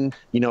scene,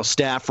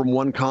 staff from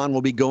one con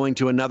will be going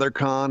to another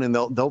con, and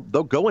they'll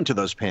go into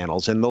those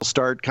panels and they'll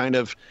start kind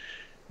of,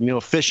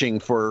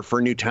 fishing for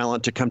new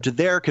talent to come to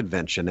their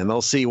convention. And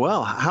they'll see,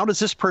 well, how does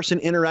this person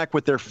interact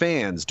with their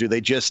fans? Do they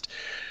just,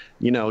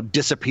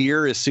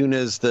 disappear as soon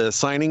as the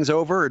signing's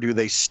over, or do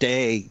they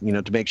stay,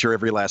 to make sure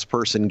every last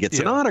person gets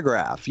an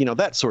autograph,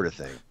 that sort of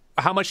thing.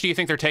 How much do you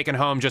think they're taking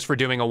home just for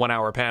doing a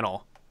 1-hour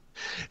panel?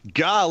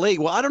 Golly,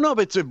 well, I don't know if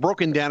it's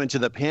broken down into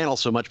the panel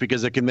so much,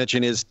 because the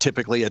convention is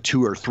typically a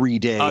 2 or 3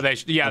 day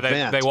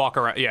event. They walk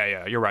around.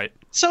 Yeah, you're right.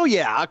 So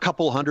yeah, a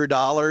couple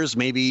 $100,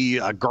 maybe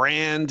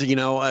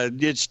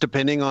 $1,000. It's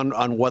depending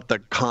on what the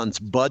con's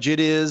budget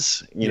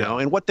is,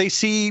 and what they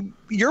see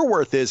your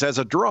worth is as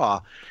a draw.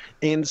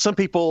 And some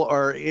people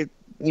are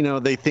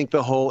they think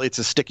it's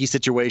a sticky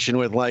situation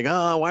with like,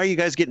 oh, why are you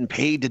guys getting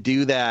paid to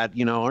do that?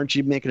 Aren't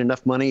you making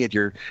enough money at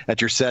your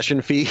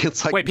session fee?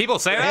 It's like, wait, people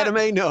say that?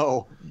 Anime,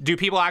 no. Do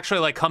people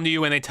actually like come to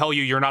you and they tell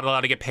you you're not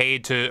allowed to get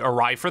paid to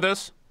arrive for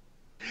this?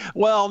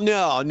 Well,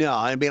 no.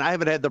 I mean, I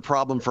haven't had the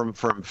problem from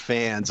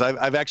fans.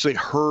 I've actually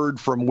heard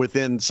from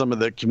within some of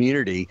the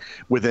community,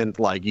 within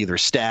like either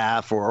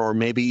staff or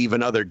maybe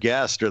even other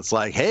guests. It's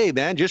like, hey,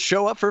 man, just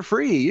show up for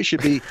free. You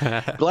should be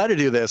glad to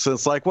do this. And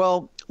it's like,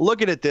 well,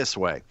 look at it this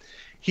way.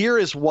 Here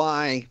is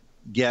why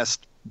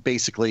guests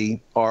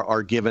basically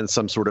are given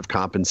some sort of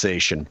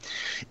compensation.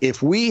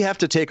 If we have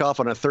to take off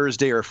on a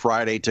Thursday or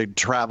Friday to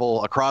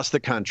travel across the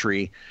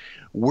country,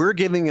 we're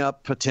giving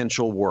up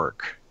potential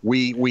work.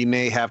 We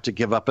may have to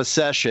give up a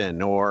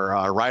session, or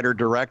writer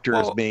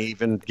directors may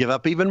even give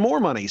up even more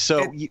money.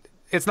 So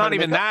it's not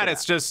even that.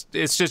 It's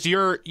just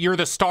you're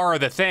the star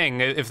of the thing.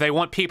 If they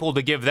want people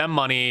to give them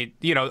money,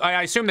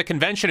 I assume the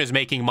convention is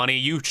making money.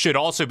 You should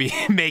also be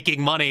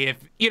making money.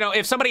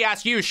 If somebody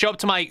asks you, show up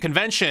to my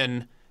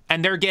convention,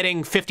 and they're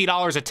getting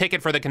 $50 a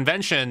ticket for the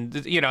convention,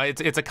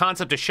 it's a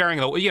concept of sharing.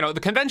 The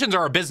conventions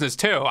are a business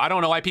too. I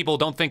don't know why people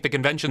don't think the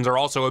conventions are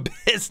also a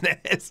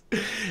business.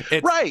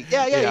 Right?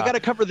 Yeah. You got to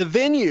cover the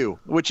venue,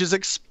 which is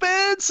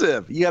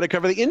expensive. You got to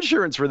cover the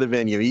insurance for the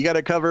venue. You got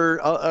to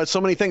cover so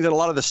many things, and a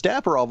lot of the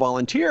staff are all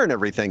volunteer and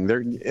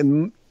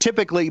everything.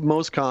 Typically,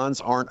 most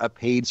cons aren't a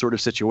paid sort of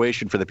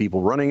situation for the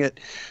people running it.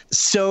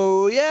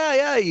 So,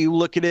 you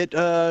look at it,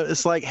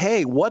 it's like,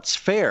 hey, what's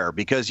fair?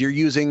 Because you're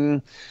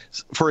using,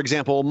 for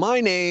example,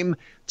 my name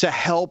to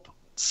help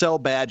sell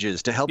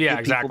badges, to help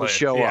get people to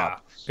show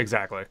up.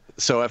 Exactly.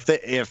 So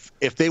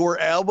if they were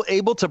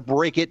able to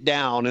break it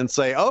down and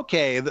say,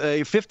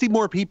 okay, 50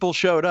 more people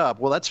showed up,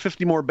 well, that's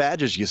 50 more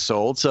badges you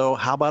sold. So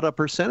how about a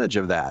percentage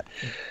of that?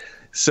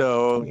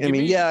 So, I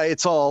mean,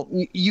 it's all,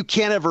 you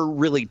can't ever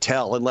really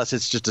tell unless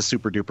it's just a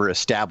super duper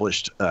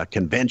established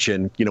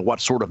convention, what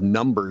sort of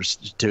numbers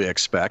to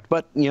expect.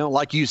 But,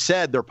 like you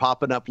said, they're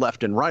popping up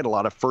left and right, a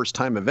lot of first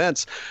time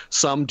events.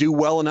 Some do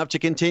well enough to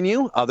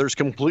continue. Others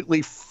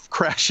completely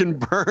crash and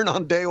burn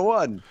on day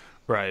one.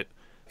 Right.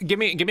 Give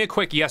me a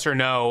quick yes or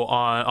no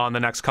on the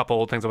next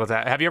couple things about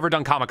that. Have you ever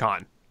done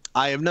Comic-Con?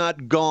 I have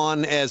not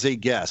gone as a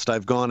guest.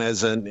 I've gone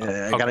as I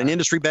got an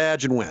industry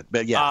badge and went.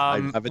 But yeah,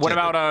 I've attended. What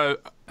about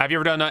have you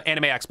ever done an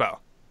Anime Expo?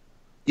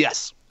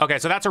 Yes. Okay,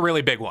 so that's a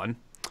really big one.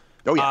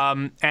 Oh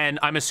yeah. And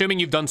I'm assuming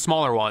you've done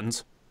smaller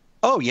ones.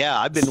 Oh yeah,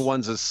 I've been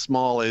ones as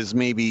small as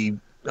maybe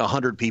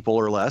 100 people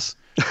or less.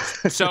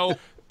 So,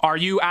 are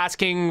you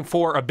asking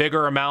for a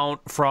bigger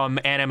amount from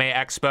Anime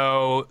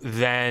Expo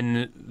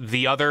than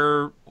the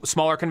other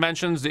smaller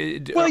conventions?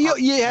 Well,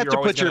 you have to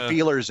put your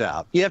feelers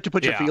out. You have to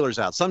put your feelers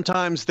out.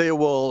 Sometimes they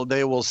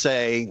will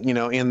say,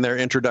 in their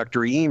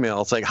introductory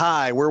email, it's like,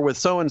 hi, we're with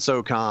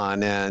so-and-so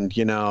con, and,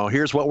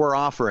 here's what we're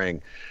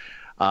offering.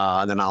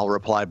 And then I'll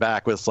reply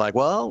back with like,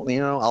 well,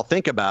 I'll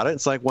think about it.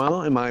 It's like,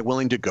 well, am I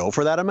willing to go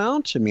for that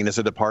amount? I mean, is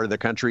it a part of the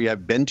country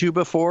I've been to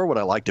before? Would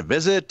I like to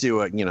visit?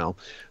 Do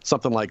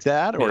something like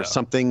that, or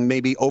something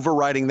maybe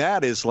overriding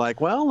that is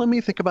like, well, let me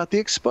think about the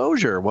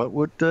exposure.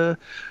 What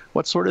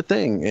sort of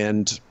thing?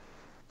 And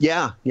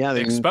the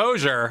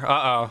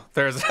exposure.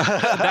 There's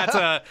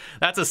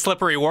that's a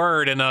slippery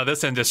word in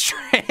this industry.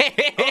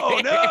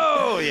 Oh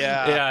no!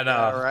 Yeah, no.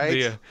 All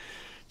right.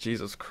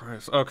 Jesus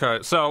Christ. Okay,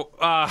 so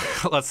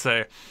let's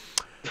see.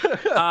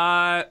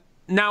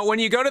 Now, when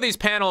you go to these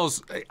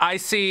panels, I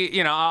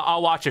see,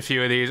 I'll watch a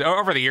few of these.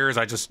 Over the years,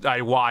 I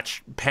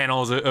watch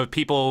panels of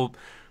people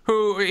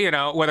who,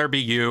 whether it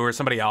be you or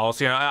somebody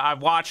else,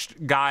 I've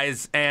watched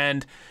guys,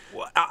 and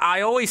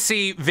I always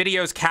see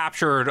videos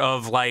captured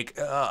of like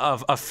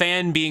of a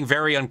fan being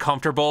very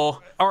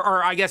uncomfortable,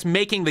 or I guess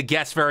making the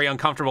guests very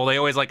uncomfortable. They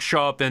always like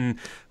show up and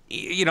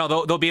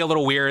they'll be a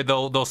little weird.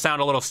 They'll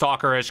sound a little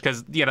stalkerish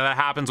because that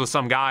happens with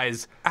some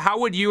guys. How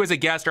would you as a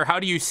guest, or how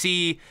do you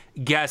see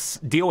guests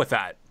deal with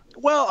that?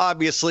 Well,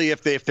 obviously,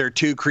 if they're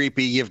too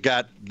creepy, you've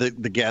got the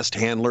guest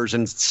handlers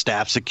and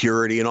staff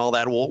security and all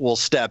that will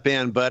step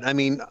in. But I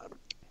mean,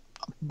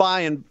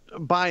 by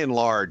and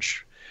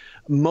large,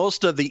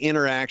 most of the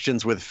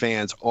interactions with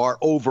fans are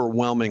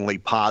overwhelmingly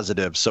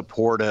positive,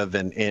 supportive,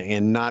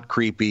 and not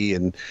creepy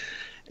and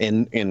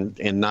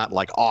not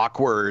like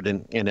awkward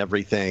and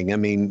everything. I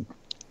mean,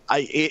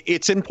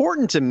 it's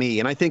important to me,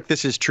 and I think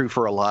this is true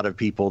for a lot of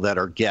people that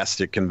are guests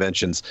at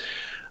conventions.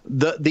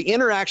 The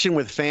interaction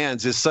with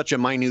fans is such a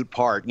minute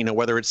part,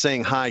 whether it's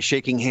saying hi,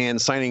 shaking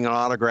hands, signing an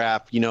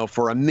autograph,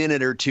 for a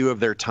minute or two of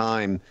their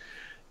time.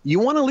 You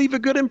want to leave a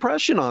good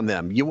impression on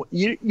them. You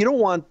don't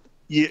want.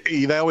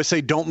 They always say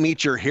don't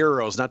meet your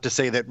heroes, not to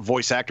say that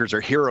voice actors are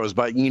heroes,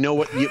 but you know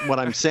what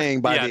I'm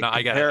saying by comparison.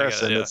 I get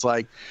it, It's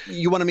like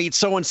you want to meet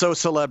so-and-so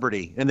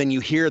celebrity, and then you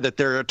hear that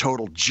they're a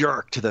total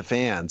jerk to the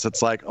fans.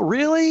 It's like, oh,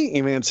 really?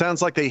 I mean, it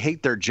sounds like they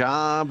hate their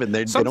job, and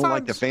they don't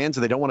like the fans,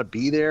 and they don't want to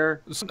be there.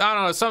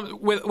 I don't know.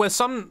 With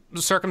some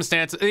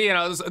circumstances,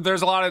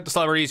 there's a lot of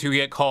celebrities who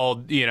get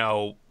called,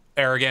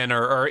 arrogant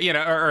or you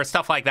know or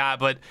stuff like that.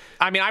 But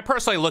I mean, I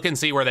personally look and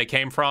see where they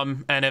came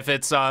from, and if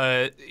it's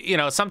you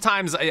know,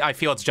 sometimes I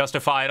feel it's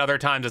justified, other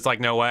times it's like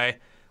no way.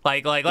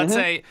 Like let's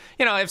say,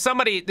 you know, if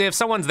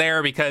someone's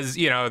there because,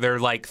 you know, they're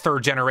like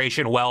third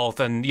generation wealth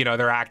and, you know,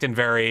 they're acting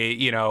very,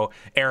 you know,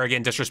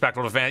 arrogant,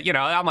 disrespectful to fans, you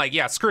know, I'm like,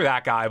 yeah, screw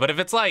that guy. But if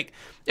it's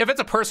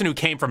a person who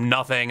came from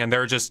nothing and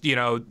they're just, you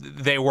know,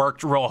 they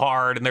worked real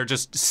hard and they're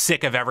just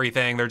sick of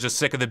everything, they're just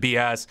sick of the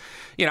BS,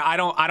 you know, I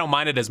don't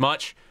mind it as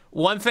much.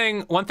 One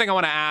thing I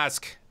want to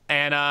ask,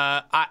 and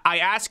I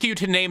ask you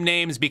to name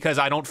names because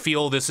I don't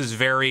feel this is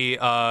very,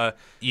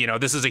 you know,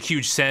 this is a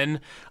huge sin.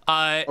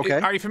 Okay.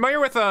 Are you familiar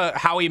with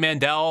Howie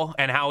Mandel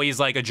and how he's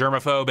like a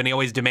germaphobe and he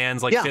always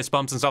demands like fist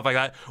bumps and stuff like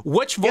that?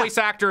 Which voice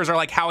actors are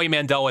like Howie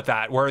Mandel with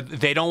that, where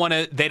they don't want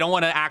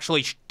to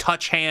actually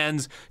touch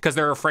hands because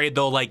they're afraid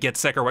they'll like get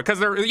sick or what? Because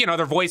they're, you know,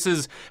 their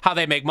voices how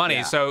they make money.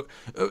 Yeah. So,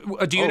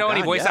 do you know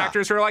any voice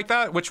actors who are like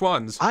that? Which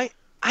ones?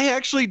 I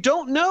actually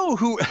don't know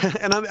who,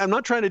 and I'm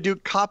not trying to do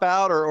cop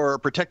out or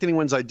protect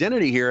anyone's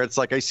identity here. It's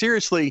like I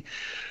seriously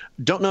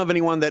don't know of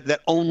anyone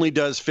that only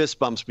does fist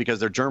bumps because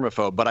they're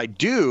germaphobe. But I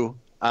do.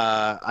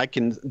 I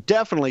can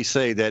definitely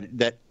say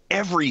that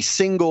every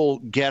single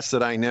guest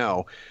that I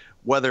know,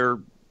 whether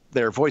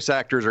they're voice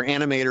actors or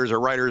animators or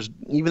writers,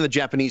 even the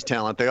Japanese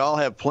talent, they all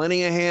have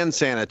plenty of hand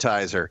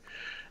sanitizer,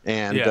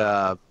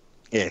 and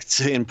it's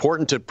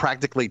important to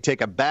practically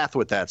take a bath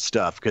with that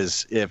stuff,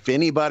 because if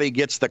anybody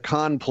gets the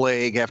con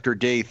plague after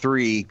day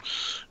 3,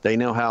 they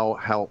know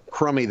how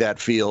crummy that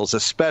feels,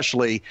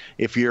 especially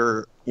if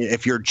your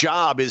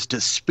job is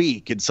to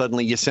speak and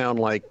suddenly you sound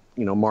like,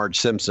 you know, Marge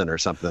Simpson or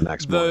something the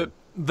next morning.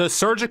 The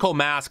surgical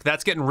mask,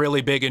 that's getting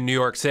really big in New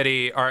York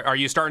City. Are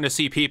you starting to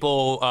see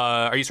people,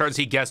 are you starting to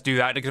see guests do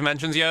that at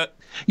conventions yet?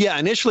 Yeah,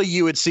 initially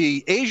you would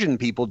see Asian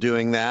people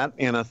doing that,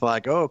 and it's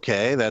like,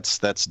 okay, that's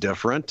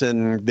different.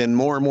 And then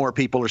more and more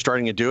people are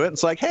starting to do it.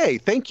 It's like, hey,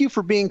 thank you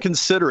for being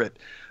considerate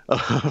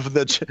of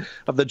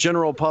the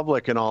general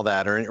public and all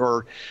that.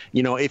 Or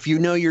you know, if you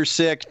know you're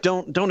sick,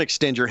 don't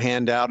extend your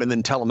hand out and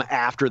then tell them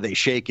after they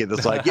shake it.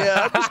 It's like,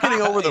 yeah, I'm just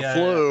getting over the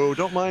flu.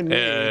 Don't mind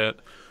me.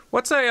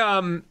 Let's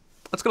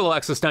get a little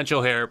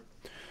existential here.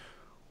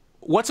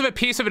 What's a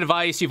piece of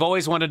advice you've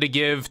always wanted to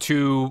give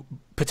to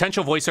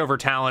potential voiceover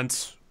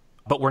talents,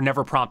 but were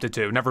never prompted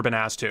to, never been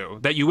asked to,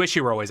 that you wish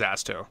you were always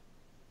asked to?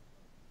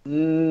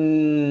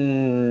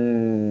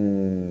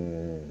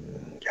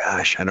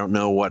 Gosh, I don't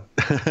know what.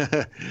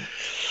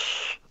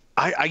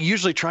 I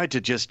usually try to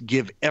just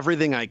give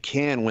everything I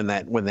can when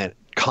that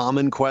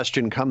common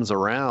question comes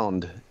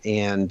around.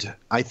 And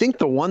I think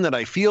the one that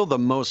I feel the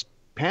most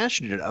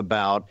passionate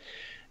about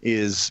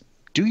is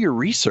do your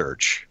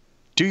research.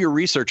 Do your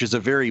research is a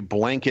very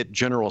blanket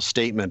general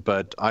statement,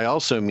 but I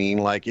also mean,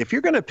 like, if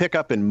you're going to pick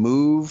up and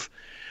move,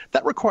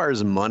 that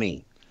requires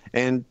money.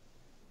 And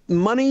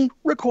money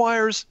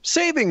requires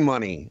saving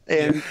money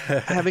and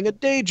having a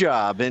day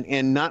job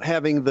and not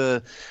having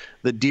the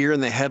deer in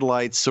the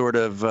headlights sort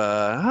of,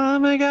 oh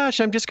my gosh,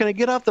 I'm just going to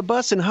get off the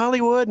bus in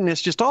Hollywood and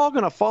it's just all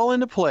going to fall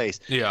into place.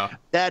 Yeah.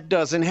 That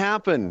doesn't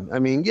happen. I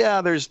mean,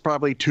 yeah, there's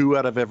probably 2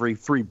 out of every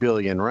 3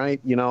 billion,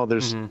 right? You know,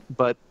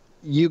 but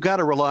you got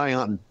to rely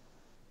on,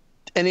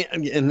 and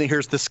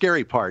here's the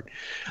scary part.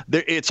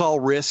 It's all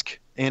risk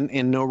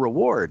and no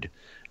reward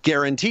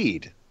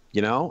guaranteed.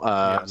 You know,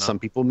 some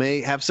people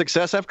may have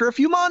success after a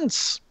few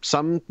months.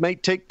 Some may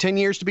take 10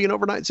 years to be an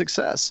overnight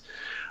success.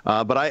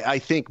 But I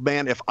think,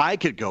 man, if I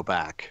could go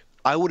back,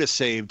 I would have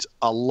saved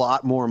a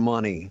lot more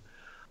money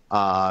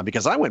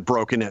because I went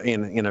broke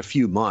in a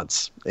few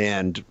months,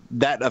 and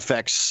that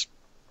affects,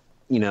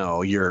 you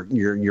know,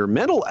 your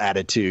mental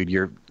attitude.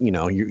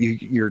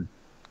 You're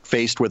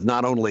faced with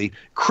not only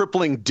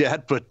crippling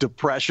debt but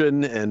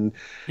depression and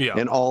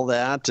all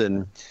that.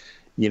 And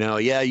you know,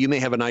 you may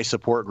have a nice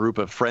support group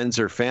of friends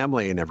or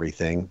family and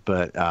everything,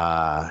 but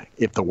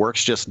if the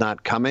work's just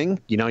not coming,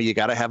 you know, you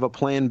got to have a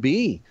plan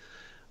B.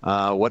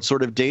 What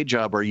sort of day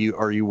job are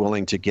you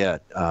willing to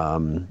get?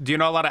 Do you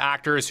know a lot of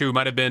actors who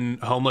might have been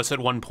homeless at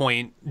one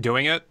point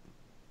doing it?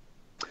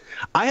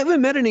 I haven't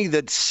met any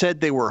that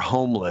said they were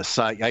homeless.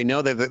 I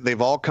know that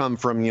they've all come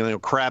from, you know,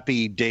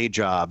 crappy day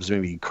jobs,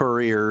 maybe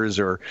couriers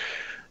or,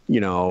 you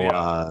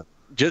know,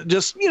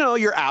 just you know,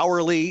 your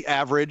hourly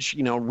average,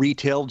 you know,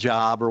 retail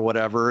job or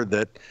whatever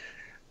that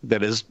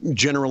is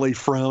generally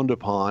frowned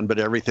upon, but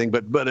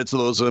it's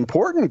those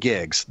important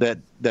gigs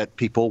that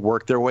people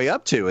work their way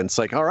up to. And it's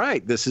like, all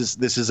right, this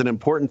is an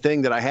important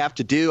thing that I have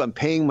to do. I'm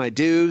paying my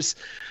dues.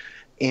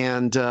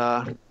 And,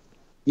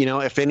 you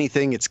know, if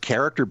anything, it's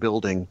character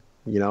building.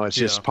 You know, it's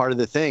just part of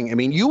the thing. I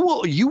mean, you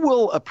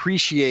will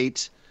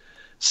appreciate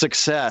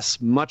success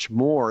much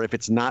more if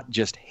it's not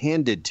just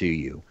handed to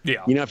you.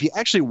 Yeah. You know, if you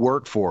actually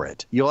work for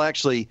it, you'll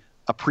actually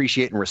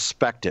appreciate and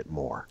respect it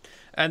more.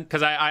 And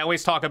because I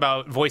always talk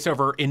about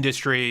voiceover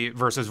industry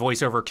versus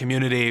voiceover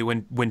community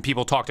when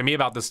people talk to me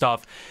about this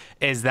stuff,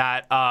 is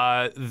that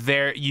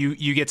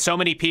you get so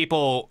many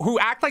people who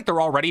act like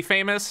they're already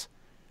famous,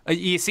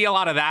 You see a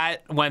lot of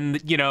that when,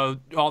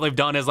 all they've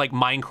done is like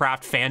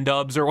Minecraft fan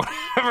dubs or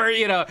whatever,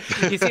 you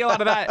see a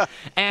lot of that.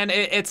 And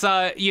it's,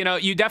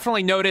 you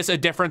definitely notice a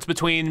difference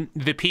between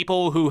the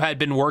people who had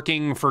been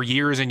working for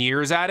years and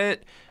years at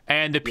it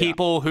and the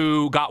people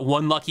who got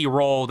one lucky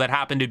role that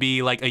happened to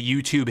be like a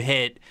YouTube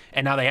hit,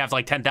 and now they have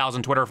like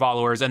 10,000 Twitter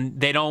followers, and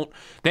they don't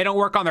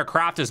work on their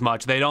craft as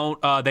much. They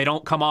don't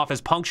come off as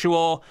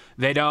punctual.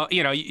 They don't,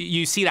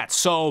 you see that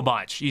so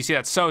much. You see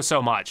that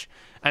so much.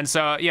 And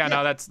so,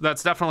 no,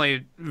 that's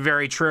definitely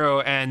very true.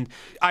 And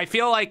I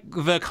feel like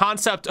the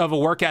concept of a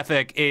work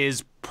ethic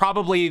is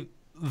probably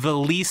the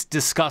least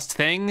discussed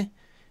thing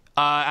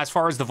as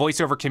far as the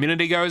voiceover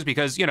community goes,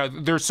 because,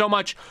 there's so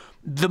much.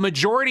 The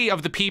majority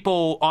of the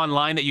people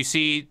online that you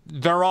see,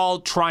 they're all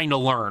trying to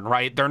learn,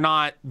 right? They're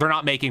not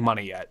making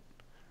money yet,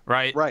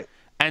 right? Right.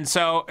 And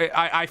so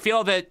I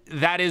feel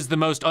that is the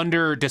most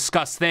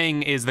under-discussed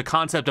thing, is the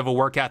concept of a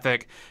work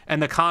ethic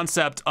and the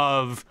concept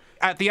of,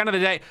 at the end of the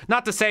day,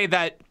 not to say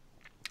that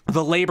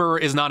the labor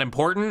is not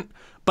important,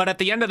 but at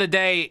the end of the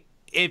day,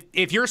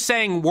 if you're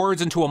saying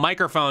words into a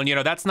microphone,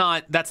 that's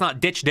not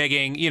ditch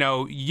digging.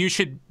 You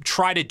should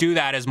try to do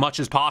that as much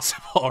as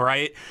possible,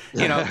 right?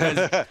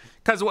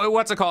 Because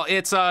what's it called?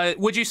 It's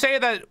would you say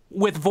that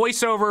with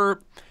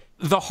voiceover,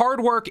 the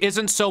hard work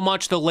isn't so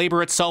much the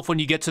labor itself when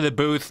you get to the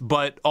booth,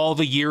 but all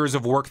the years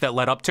of work that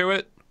led up to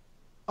it?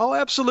 Oh,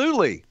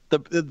 absolutely.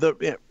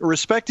 The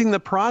respecting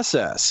the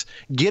process,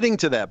 getting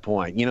to that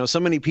point. So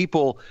many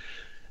people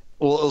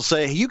will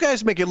say, "You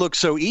guys make it look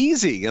so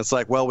easy." It's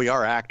like, well, we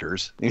are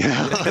actors.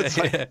 It's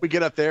like we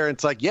get up there and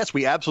it's like, yes,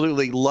 we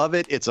absolutely love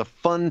it. It's a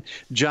fun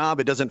job.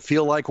 It doesn't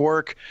feel like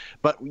work,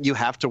 but you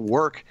have to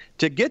work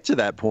to get to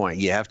that point.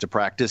 You have to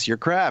practice your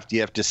craft. You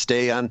have to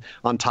stay on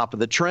top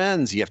of the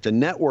trends. You have to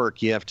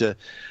network. You have to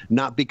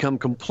not become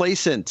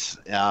complacent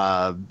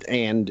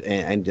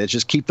and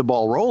just keep the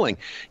ball rolling.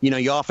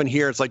 You often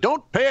hear it's like,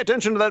 don't pay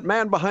attention to that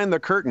man behind the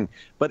curtain.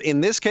 But in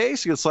this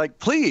case, it's like,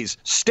 please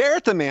stare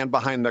at the man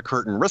behind the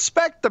curtain.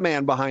 Respect the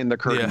man behind the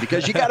curtain,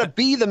 because you got to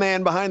be the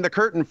man behind the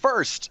curtain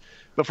first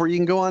before you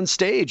can go on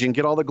stage and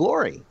get all the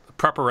glory.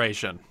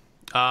 Preparation.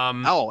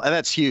 And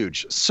that's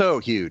huge. So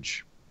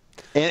huge.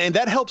 And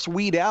that helps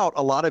weed out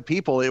a lot of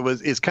people.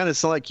 It's kind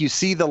of like you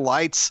see the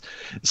lights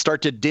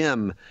start to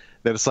dim.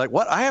 That it's like,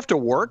 what? I have to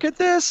work at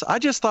this? I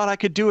just thought I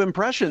could do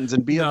impressions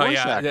and be a voice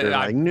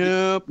actor.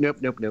 Nope.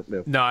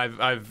 No,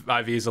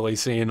 I've easily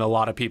seen a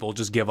lot of people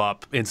just give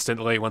up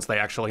instantly once they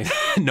actually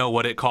know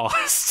what it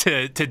costs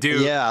to do.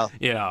 Yeah.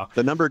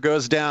 The number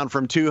goes down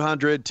from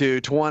 200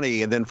 to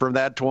 20, and then from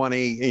that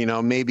 20,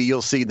 maybe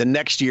you'll see the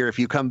next year, if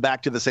you come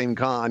back to the same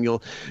con,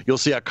 you'll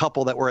see a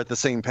couple that were at the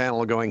same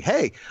panel going,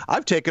 "Hey,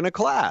 I've taken a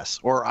class,"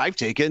 or "I've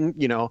taken,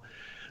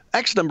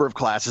 X number of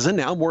classes, and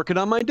now I'm working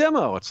on my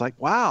demo." It's like,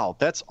 wow,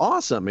 that's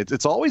awesome.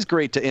 It's always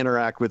great to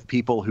interact with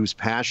people whose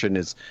passion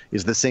is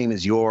the same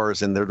as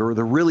yours, and they're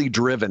really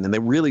driven, and they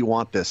really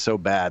want this so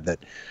bad that,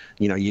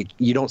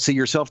 you don't see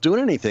yourself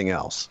doing anything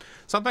else.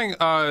 Something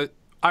I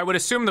would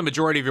assume the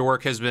majority of your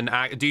work has been.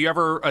 Do you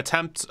ever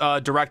attempt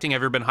directing?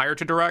 Have you ever been hired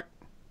to direct?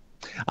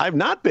 I've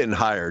not been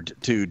hired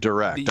to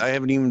direct. I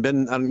haven't even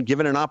been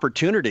given an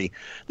opportunity.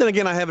 Then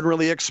again, I haven't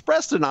really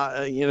expressed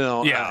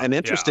an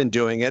interest in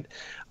doing it.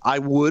 I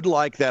would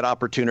like that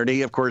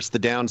opportunity. Of course, the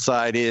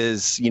downside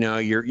is,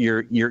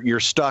 you're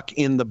stuck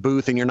in the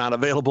booth and you're not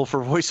available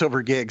for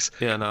voiceover gigs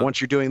once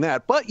you're doing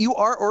that. But you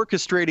are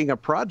orchestrating a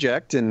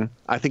project, and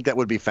I think that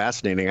would be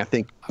fascinating. I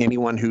think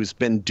anyone who's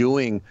been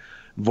doing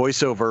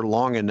voiceover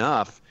long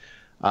enough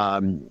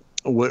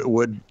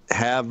would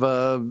have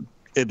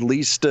at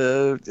least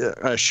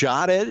a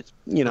shot at it.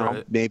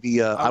 Right.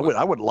 Maybe I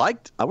would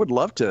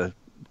love to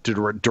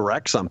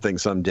direct something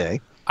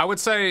someday. I would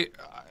say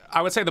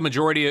the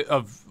majority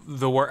of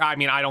the work. I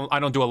mean, I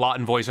don't do a lot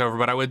in voiceover,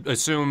 but I would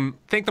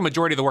think the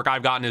majority of the work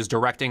I've gotten is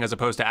directing as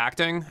opposed to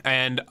acting.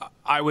 And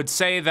I would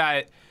say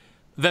that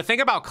the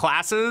thing about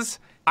classes,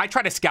 I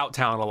try to scout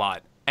talent a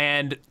lot.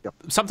 And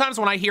sometimes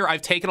when I hear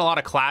I've taken a lot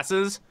of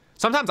classes,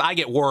 sometimes I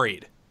get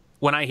worried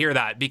when I hear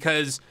that,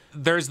 because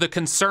there's the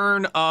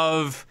concern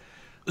of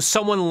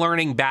someone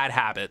learning bad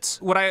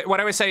habits. What I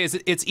always say is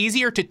it's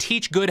easier to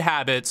teach good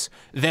habits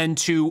than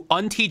to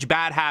unteach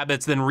bad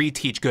habits than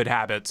reteach good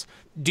habits.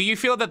 Do you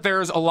feel that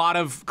there's a lot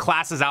of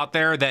classes out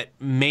there that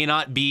may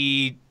not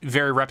be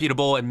very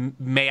reputable and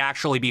may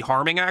actually be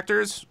harming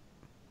actors?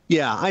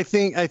 Yeah, I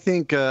think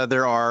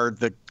there are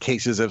the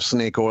cases of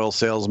snake oil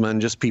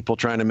salesmen, just people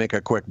trying to make a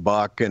quick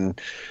buck,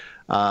 and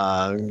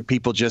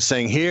people just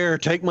saying, "Here,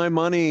 take my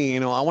money.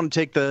 I want to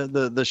take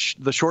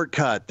the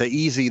shortcut, the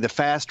easy, the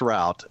fast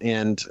route."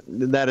 And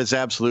that is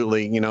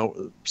absolutely,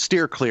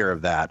 steer clear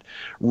of that.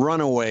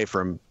 Run away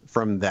from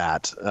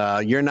that.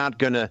 You're not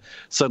going to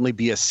suddenly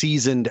be a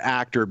seasoned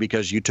actor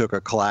because you took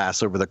a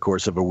class over the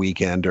course of a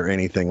weekend or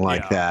anything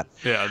like that.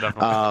 Yeah,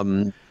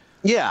 definitely.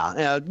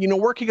 Yeah,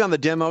 working on the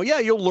demo, yeah,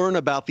 you'll learn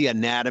about the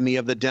anatomy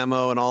of the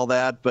demo and all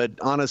that. But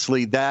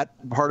honestly,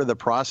 that part of the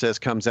process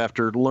comes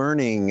after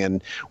learning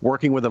and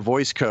working with a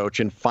voice coach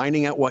and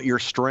finding out what your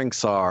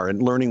strengths are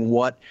and learning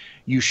what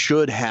you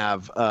should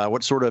have,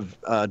 what sort of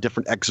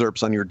different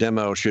excerpts on your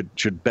demo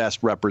should best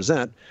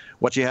represent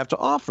what you have to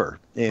offer.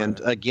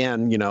 And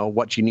again,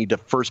 what you need to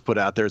first put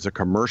out there is a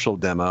commercial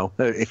demo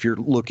if you're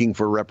looking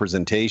for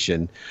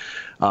representation,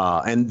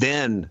 and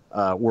then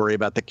worry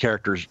about the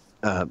characters.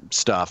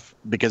 Stuff,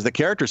 because the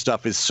character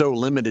stuff is so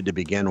limited to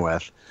begin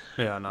with.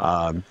 Yeah,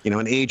 no.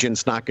 An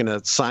agent's not going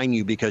to sign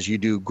you because you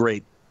do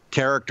great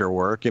character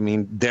work. I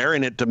mean, they're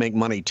in it to make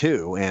money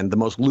too, and the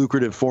most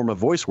lucrative form of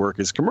voice work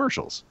is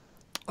commercials.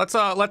 Let's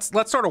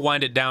sort of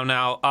wind it down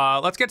now.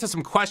 Let's get to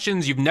some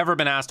questions you've never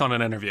been asked on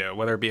an interview,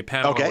 whether it be a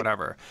panel or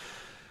whatever.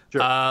 Sure.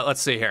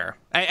 Let's see here,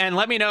 and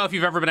let me know if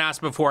you've ever been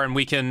asked before, and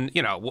we can,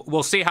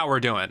 we'll see how we're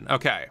doing.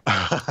 Okay.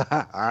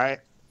 All right.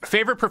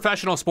 Favorite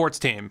professional sports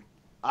team?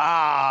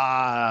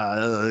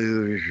 I'm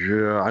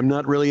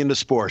not really into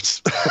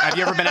sports. Have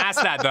you ever been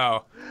asked that,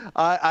 though?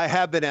 I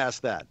have been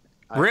asked that.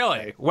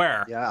 Really?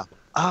 Where? Yeah.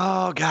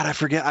 Oh, God, I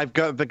forget. I've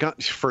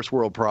got first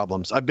world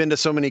problems. I've been to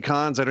so many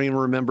cons, I don't even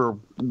remember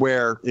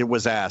where it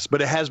was asked.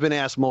 But it has been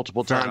asked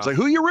multiple times. Like,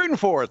 who are you rooting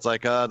for? It's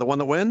like the one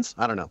that wins?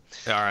 I don't know.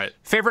 All right.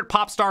 Favorite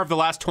pop star of the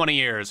last 20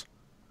 years?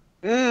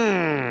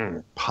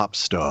 Pop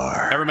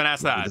star. Ever been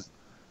asked that?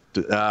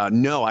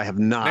 No, I have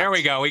not. There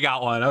we go. We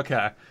got one.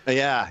 Okay.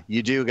 Yeah,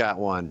 you do got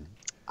one.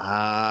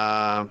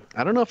 I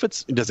don't know if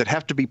does it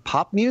have to be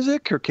pop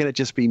music or can it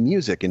just be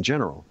music in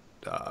general?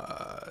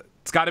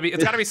 It's got to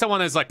be someone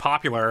that's like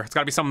popular. It's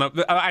got to be someone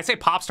that, I say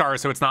pop star,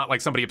 so it's not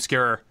like somebody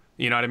obscure.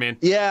 You know what I mean?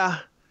 Yeah.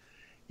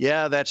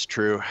 Yeah, that's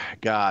true.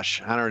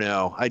 Gosh, I don't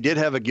know. I did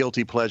have a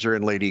guilty pleasure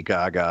in Lady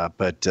Gaga,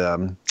 but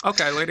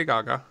okay, Lady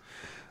Gaga.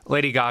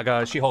 Lady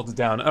Gaga, she holds it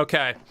down.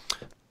 Okay.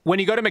 When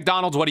you go to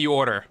McDonald's, what do you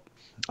order?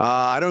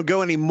 I don't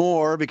go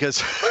anymore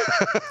because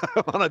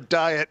I'm on a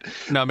diet.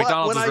 No,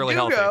 McDonald's is really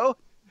healthy.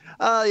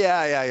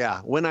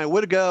 Yeah. When I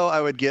would go,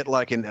 I would get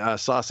like a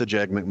sausage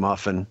egg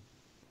McMuffin,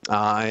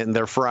 and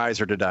their fries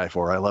are to die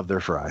for. I love their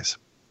fries.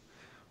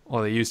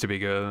 Well, they used to be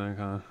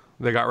good.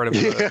 They got rid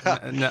of it.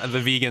 The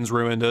vegans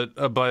ruined it.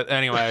 But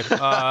anyway.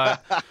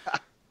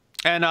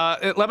 And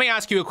let me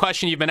ask you a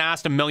question you've been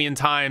asked a million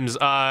times.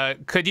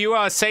 Could you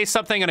say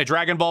something in a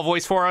Dragon Ball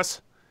voice for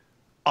us?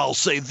 I'll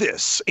say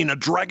this in a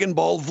Dragon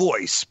Ball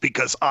voice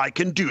because I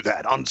can do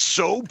that on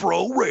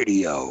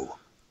SoBroRadio.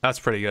 That's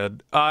pretty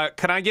good.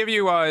 Can I give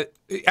you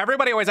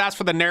everybody always asks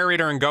for the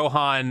narrator in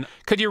Gohan.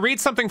 Could you read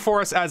something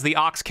for us as the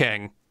Ox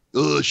King?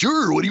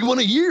 Sure. What do you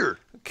want to hear?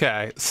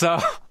 Okay. So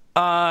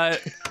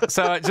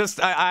just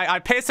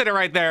I pasted it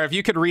right there. If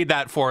you could read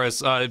that for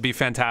us, it'd be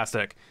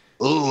fantastic.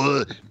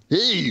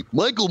 Hey,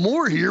 Michael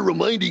Moore here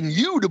reminding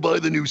you to buy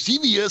the new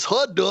CVS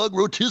hot dog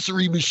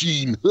rotisserie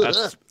machine.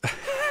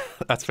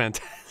 That's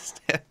fantastic.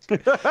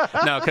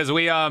 No, because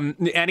we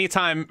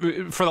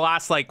anytime for the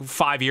last like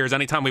 5 years,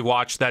 anytime we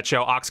watch that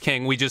show Ox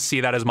King, we just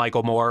see that as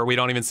Michael Moore. We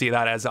don't even see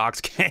that as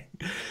Ox King.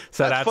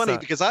 So that's funny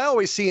because I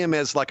always see him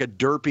as like a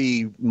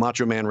derpy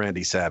Macho Man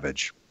Randy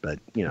Savage. But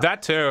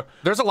that too.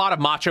 There's a lot of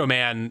Macho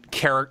Man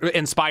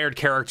inspired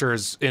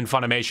characters in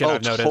Funimation.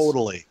 I've noticed.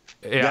 Totally.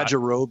 Yeah,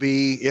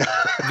 Yajirobe. Yeah.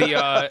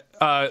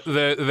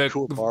 The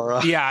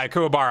Kuwabara. Yeah,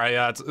 Kuwabara.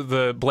 Yeah, it's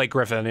the Blake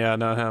Griffin. Yeah,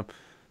 no him.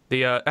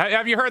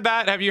 Have you heard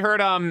that? Have you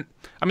heard? I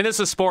mean, this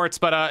is sports,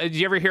 but did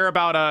you ever hear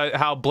about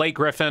how Blake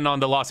Griffin on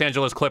the Los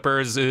Angeles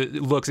Clippers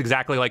looks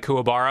exactly like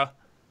Kuwabara?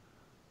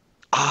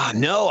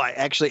 No, I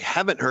actually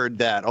haven't heard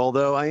that.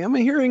 Although I am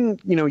hearing,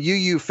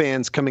 UU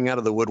fans coming out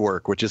of the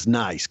woodwork, which is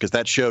nice because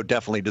that show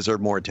definitely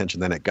deserved more attention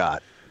than it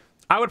got.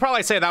 I would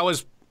probably say that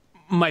was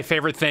my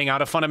favorite thing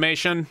out of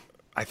Funimation.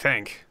 I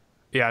think.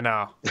 Yeah,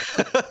 no.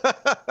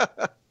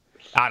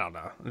 I don't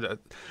know.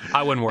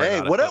 I wouldn't worry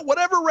about it.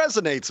 Whatever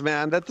resonates,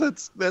 man.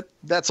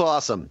 That's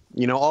awesome.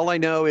 All I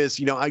know is,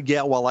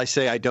 while I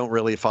say I don't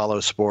really follow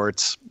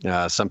sports,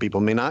 some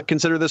people may not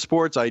consider this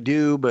sports. I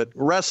do, but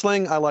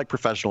wrestling, I like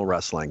professional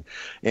wrestling.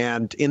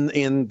 And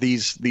in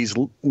these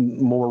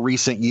more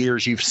recent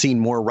years, you've seen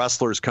more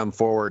wrestlers come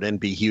forward and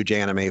be huge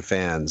anime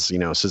fans.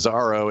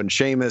 Cesaro and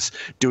Sheamus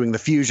doing the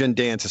fusion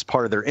dance as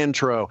part of their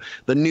intro.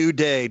 The New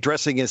Day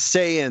dressing as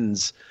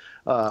Saiyans.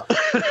 No,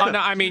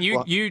 I mean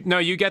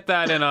you get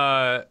that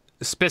in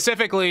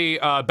specifically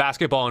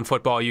basketball and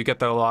football. You get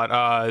that a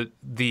lot.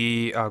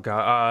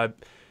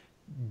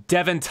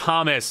 Devin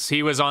Thomas.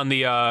 He was on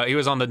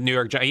the New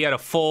York Giants. He had a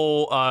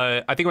full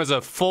I think it was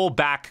a full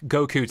back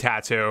Goku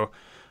tattoo.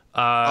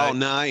 Oh,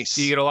 nice.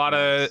 You get a lot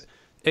of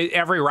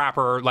every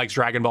rapper likes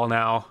Dragon Ball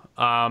now.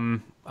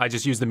 I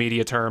just use the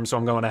media term, so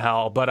I'm going to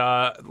hell.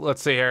 But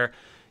let's see here.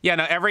 Yeah,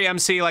 no, every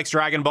MC likes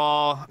Dragon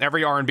Ball.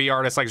 Every R&B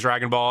artist likes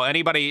Dragon Ball.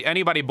 Anybody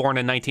born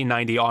in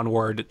 1990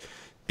 onward,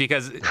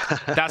 because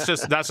that's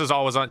just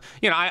always on.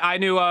 I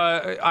knew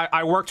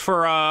I worked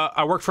for a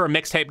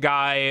mixtape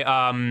guy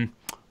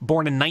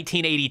born in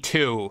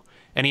 1982,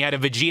 and he had a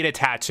Vegeta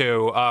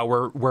tattoo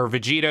where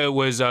Vegeta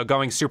was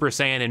going Super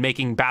Saiyan and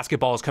making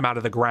basketballs come out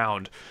of the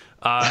ground.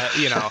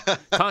 You know,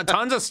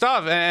 tons of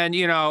stuff. And,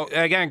 you know,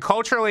 again,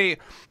 culturally,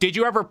 did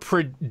you ever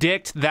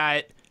predict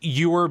that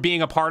you were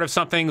being a part of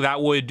something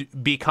that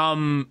would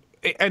become,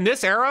 in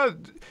this era,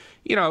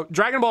 you know,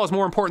 Dragon Ball is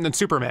more important than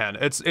Superman.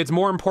 It's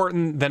more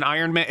important than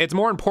Iron Man. It's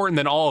more important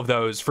than all of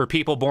those for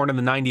people born in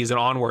the 90s and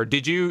onward.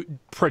 Did you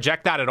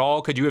project that at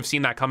all? Could you have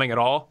seen that coming at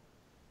all?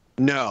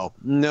 No,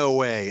 no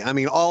way. I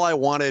mean, all I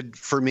wanted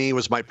for me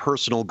was my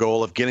personal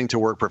goal of getting to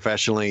work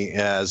professionally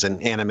as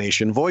an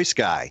animation voice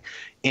guy.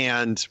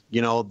 And,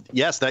 you know,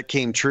 yes, that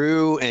came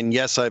true. And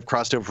yes, I've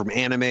crossed over from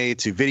anime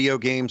to video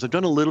games. I've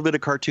done a little bit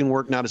of cartoon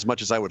work, not as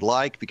much as I would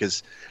like,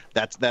 because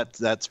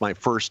that's my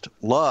first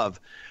love.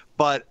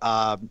 But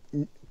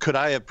could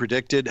I have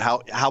predicted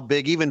how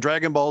big even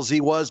Dragon Ball Z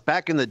was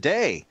back in the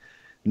day?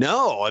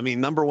 No, I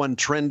mean, #1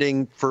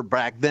 trending for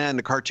back then,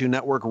 the Cartoon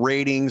Network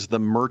ratings, the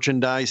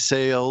merchandise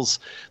sales,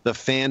 the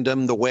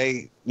fandom, the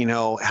way, you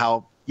know,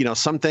 how, you know,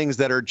 some things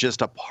that are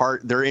just a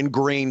part, they're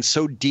ingrained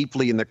so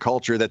deeply in the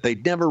culture that they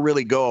never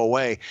really go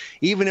away.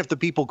 Even if the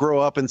people grow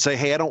up and say,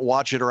 hey, I don't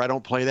watch it or I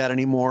don't play that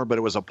anymore, but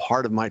it was a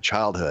part of my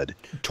childhood.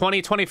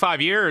 20,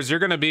 25 years, you're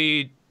going to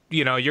be,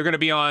 you know, you're going to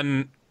be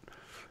on,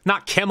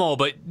 not Kimmel,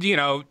 but, you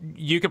know,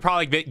 you could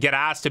probably get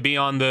asked to be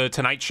on the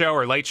Tonight Show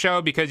or Late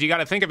Show, because you got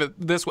to think of it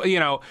this way. You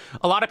know,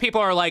 a lot of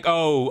people are like,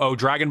 oh,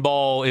 Dragon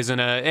Ball isn't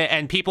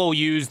and people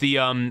use the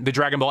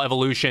Dragon Ball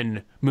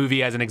Evolution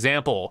movie as an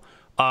example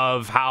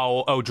of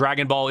how,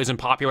 Dragon Ball isn't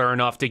popular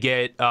enough to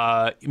get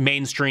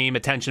mainstream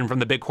attention from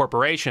the big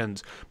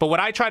corporations. But what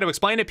I try to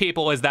explain to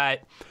people is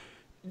that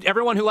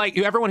everyone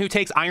who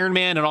takes Iron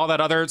Man and all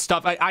that other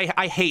stuff,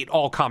 I hate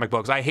all comic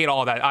books. I hate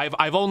all that.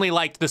 I've only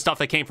liked the stuff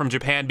that came from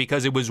Japan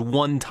because it was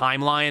one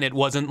timeline. It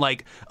wasn't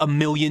like a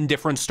million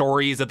different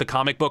stories at the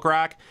comic book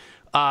rack.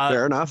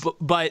 Fair enough.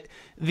 But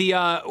the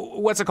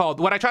what's it called?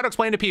 What I try to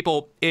explain to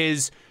people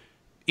is,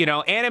 you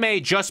know,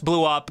 anime just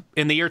blew up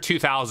in the year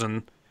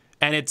 2000,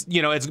 and it's,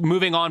 you know, it's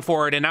moving on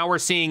forward, and now we're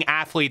seeing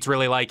athletes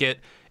really like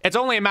it. It's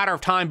only a matter of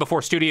time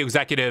before studio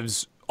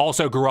executives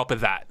also grew up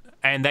with that.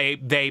 And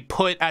they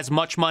put as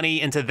much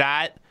money into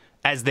that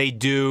as they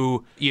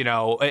do, you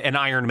know, an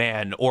Iron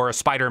Man or a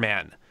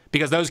Spider-Man,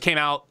 because those came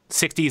out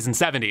 60s and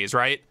 70s,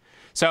 right?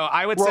 So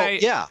I would say,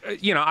 yeah,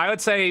 you know, I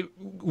would say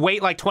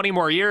wait like 20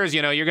 more years.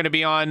 You know, you're going to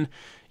be on,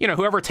 you know,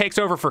 whoever takes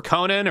over for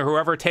Conan or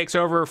whoever takes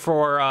over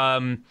for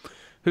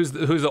who's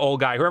the old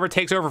guy, whoever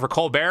takes over for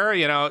Colbert.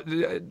 You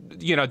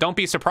know, don't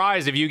be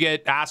surprised if you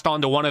get asked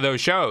onto one of those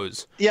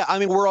shows. Yeah, I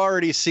mean, we're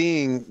already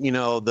seeing, you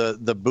know,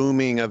 the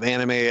booming of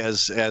anime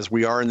as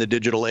we are in the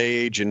digital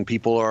age, and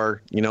people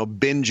are, you know,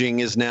 binging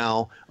is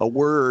now a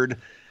word,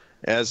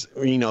 as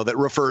you know, that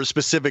refers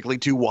specifically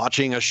to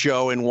watching a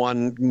show in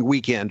one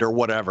weekend or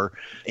whatever.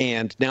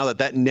 And now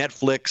that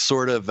Netflix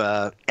sort of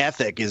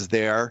ethic is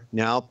there,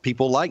 now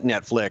people like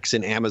Netflix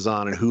and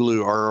Amazon and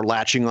Hulu are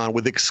latching on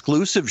with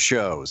exclusive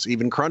shows.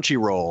 Even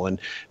Crunchyroll and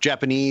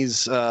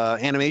Japanese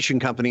animation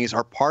companies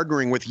are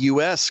partnering with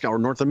U.S. or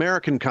North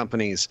American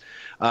companies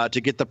to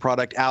get the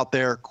product out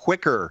there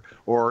quicker.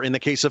 Or in the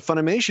case of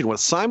Funimation, with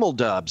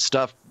simuldub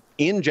stuff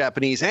in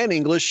Japanese and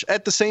English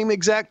at the same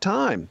exact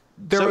time.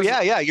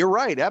 Yeah, you're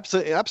right.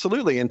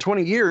 Absolutely. In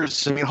 20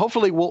 years, I mean,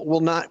 hopefully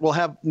we'll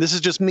have, this is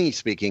just me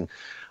speaking,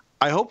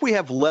 I hope we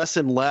have less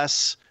and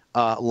less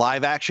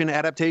live action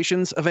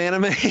adaptations of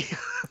anime,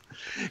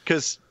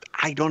 because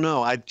I don't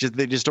know,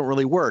 they just don't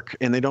really work,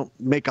 and they don't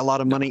make a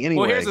lot of money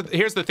anyway. Well,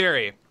 here's the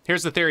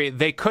theory.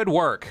 They could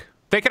work.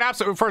 They could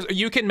absolutely. First,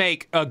 you can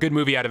make a good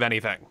movie out of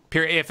anything.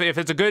 If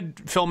it's a good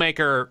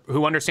filmmaker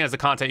who understands the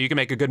content, you can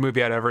make a good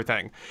movie out of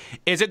everything.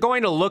 Is it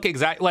going to look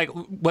exactly like?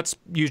 Let's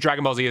use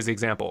Dragon Ball Z as the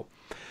example.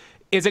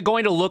 Is it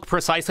going to look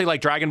precisely like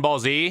Dragon Ball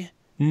Z?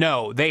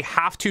 No, they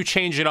have to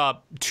change it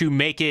up to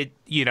make it,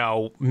 you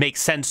know, make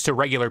sense to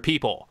regular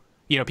people.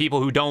 You know,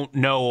 people who don't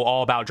know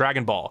all about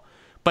Dragon Ball.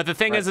 But the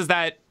thing is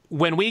that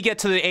when we get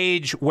to the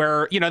age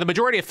where, you know, the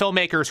majority of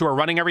filmmakers who are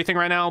running everything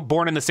right now,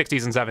 born in the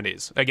 60s and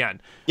 70s,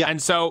 again. Yeah.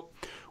 And so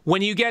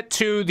when you get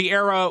to the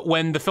era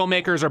when the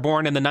filmmakers are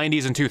born in the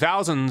 90s and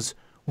 2000s,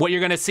 what you're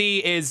going to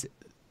see is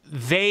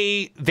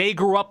they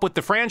grew up with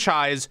the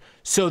franchise,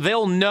 so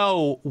they'll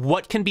know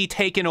what can be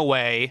taken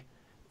away,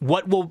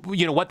 what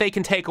they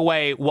can take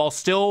away while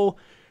still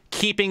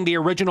keeping the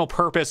original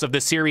purpose of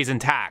the series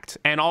intact,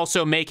 and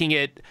also making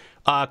it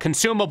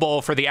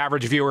consumable for the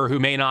average viewer who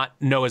may not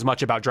know as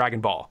much about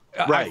Dragon Ball.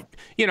 Right.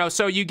 You know,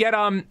 so you get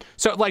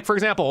so like, for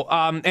example,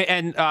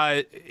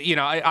 you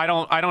know,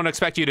 I don't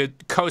expect you to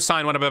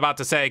co-sign what I'm about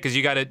to say, because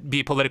you got to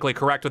be politically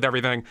correct with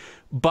everything.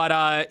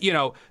 But you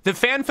know, the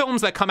fan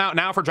films that come out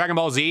now for Dragon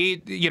Ball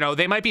Z, you know,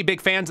 they might be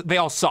big fans. They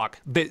all suck.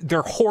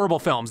 They're horrible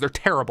films. They're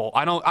terrible.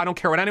 I don't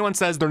care what anyone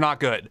says. They're not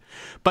good.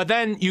 But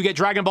then you get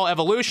Dragon Ball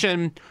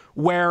Evolution,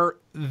 where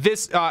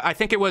this I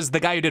think it was the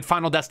guy who did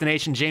Final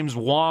Destination, James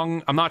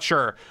Wong. I'm not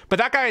sure, but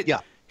that guy.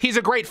 Yeah. He's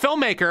a great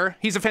filmmaker.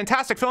 He's a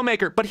fantastic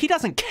filmmaker, but he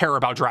doesn't care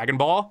about Dragon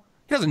Ball.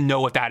 He doesn't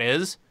know what that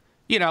is.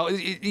 You know,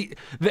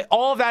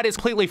 all of that is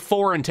completely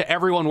foreign to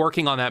everyone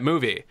working on that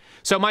movie.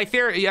 So my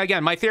theory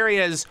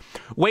is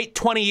wait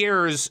 20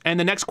 years and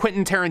the next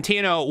Quentin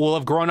Tarantino will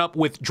have grown up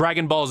with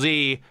Dragon Ball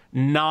Z,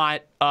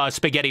 not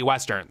spaghetti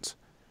westerns.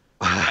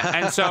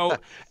 And so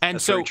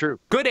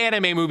good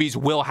anime movies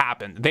will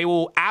happen. They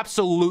will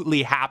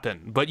absolutely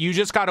happen. But you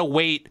just got to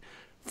wait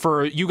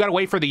for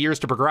the years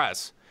to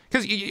progress.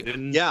 Because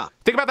think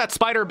about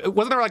that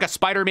wasn't there like a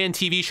Spider-Man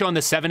TV show in the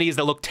 70s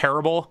that looked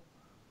terrible?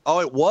 Oh,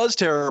 it was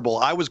terrible.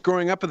 I was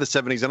growing up in the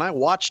 70s and I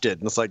watched it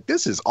and it's like,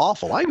 this is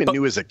awful. I even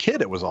knew as a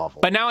kid it was awful.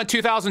 But now in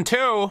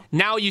 2002,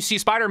 now you see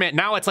Spider-Man,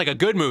 now it's like a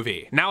good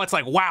movie. Now it's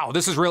like, wow,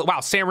 this is real.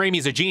 Wow, Sam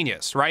Raimi's a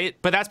genius, right?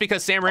 But that's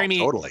because Sam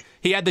Raimi,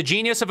 he had the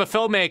genius of a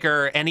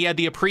filmmaker and he had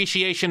the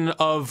appreciation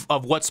of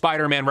what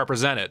Spider-Man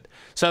represented.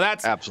 So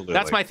that's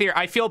my theory.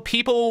 I feel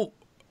people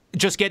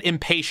just get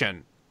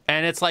impatient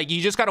and it's like,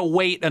 you just got to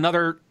wait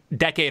another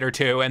decade or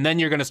two and then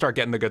you're going to start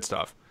getting the good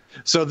stuff.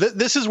 So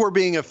this is where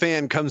being a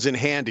fan comes in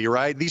handy,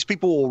 right? These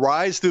people will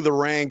rise through the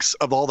ranks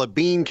of all the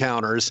bean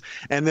counters,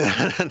 and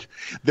then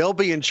they'll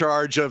be in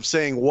charge of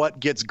saying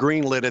what gets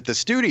greenlit at the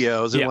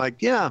studios. And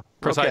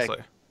precisely.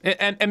 Okay.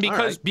 And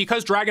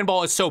because Dragon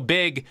Ball is so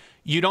big,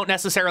 you don't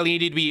necessarily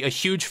need to be a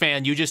huge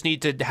fan. You just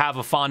need to have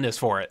a fondness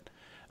for it.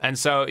 And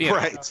so,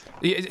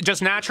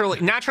 just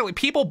naturally,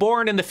 people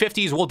born in the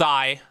 50s will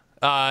die.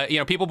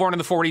 People born in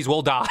the 40s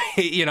will die.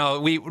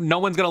 No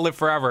one's going to live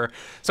forever.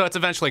 So it's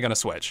eventually going to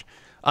switch.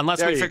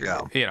 Unless we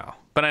figure,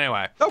 But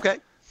anyway. Okay.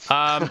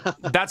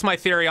 That's my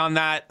theory on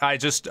that. I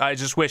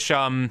just wish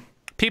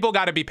people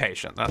got to be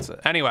patient. That's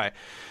it. Anyway,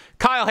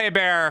 Kyle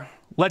Hebert,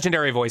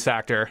 legendary voice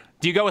actor.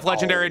 Do you go with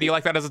legendary? Do you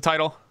like that as a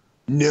title?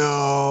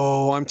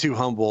 No, I'm too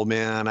humble,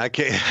 man. I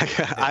can't.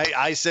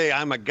 I say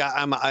I'm a guy.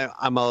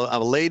 I'm a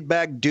laid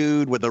back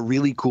dude with a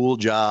really cool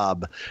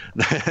job.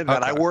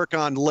 That I work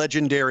on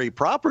legendary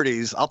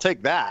properties. I'll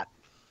take that.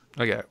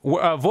 Okay.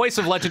 Voice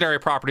of legendary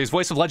properties.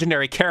 Voice of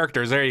legendary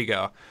characters. There you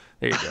go.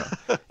 There you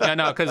go. Yeah,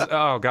 no, because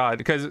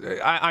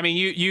I mean,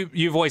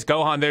 you voice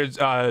Gohan. There's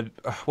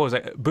what was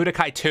it?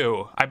 Budokai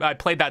 2. I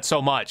played that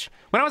so much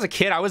when I was a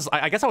kid.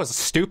 I guess I was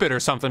stupid or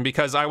something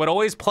because I would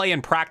always play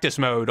in practice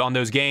mode on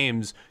those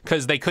games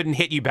because they couldn't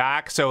hit you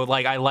back. So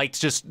like I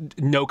liked just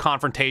no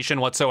confrontation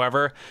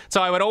whatsoever.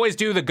 So I would always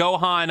do the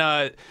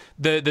Gohan,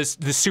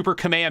 the super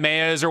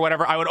Kamehamehas or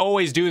whatever. I would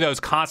always do those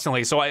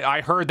constantly. So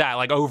I heard that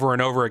like over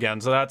and over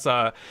again. So that's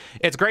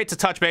it's great to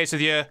touch base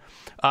with you.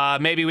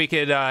 Maybe we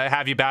could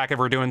have you back if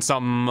we're doing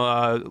something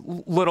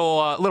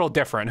little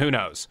different. Who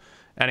knows?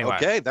 Anyway.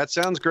 Okay, that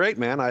sounds great,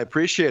 man. I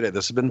appreciate it.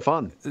 This has been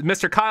fun.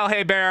 Mr. Kyle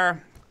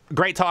Hebert,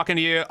 great talking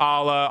to you.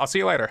 I'll see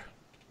you later.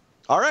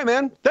 All right,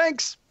 man.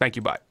 Thanks. Thank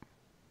you. Bye.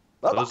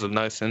 That was a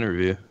nice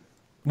interview.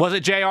 Was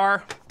it,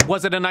 JR?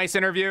 Was it a nice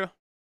interview?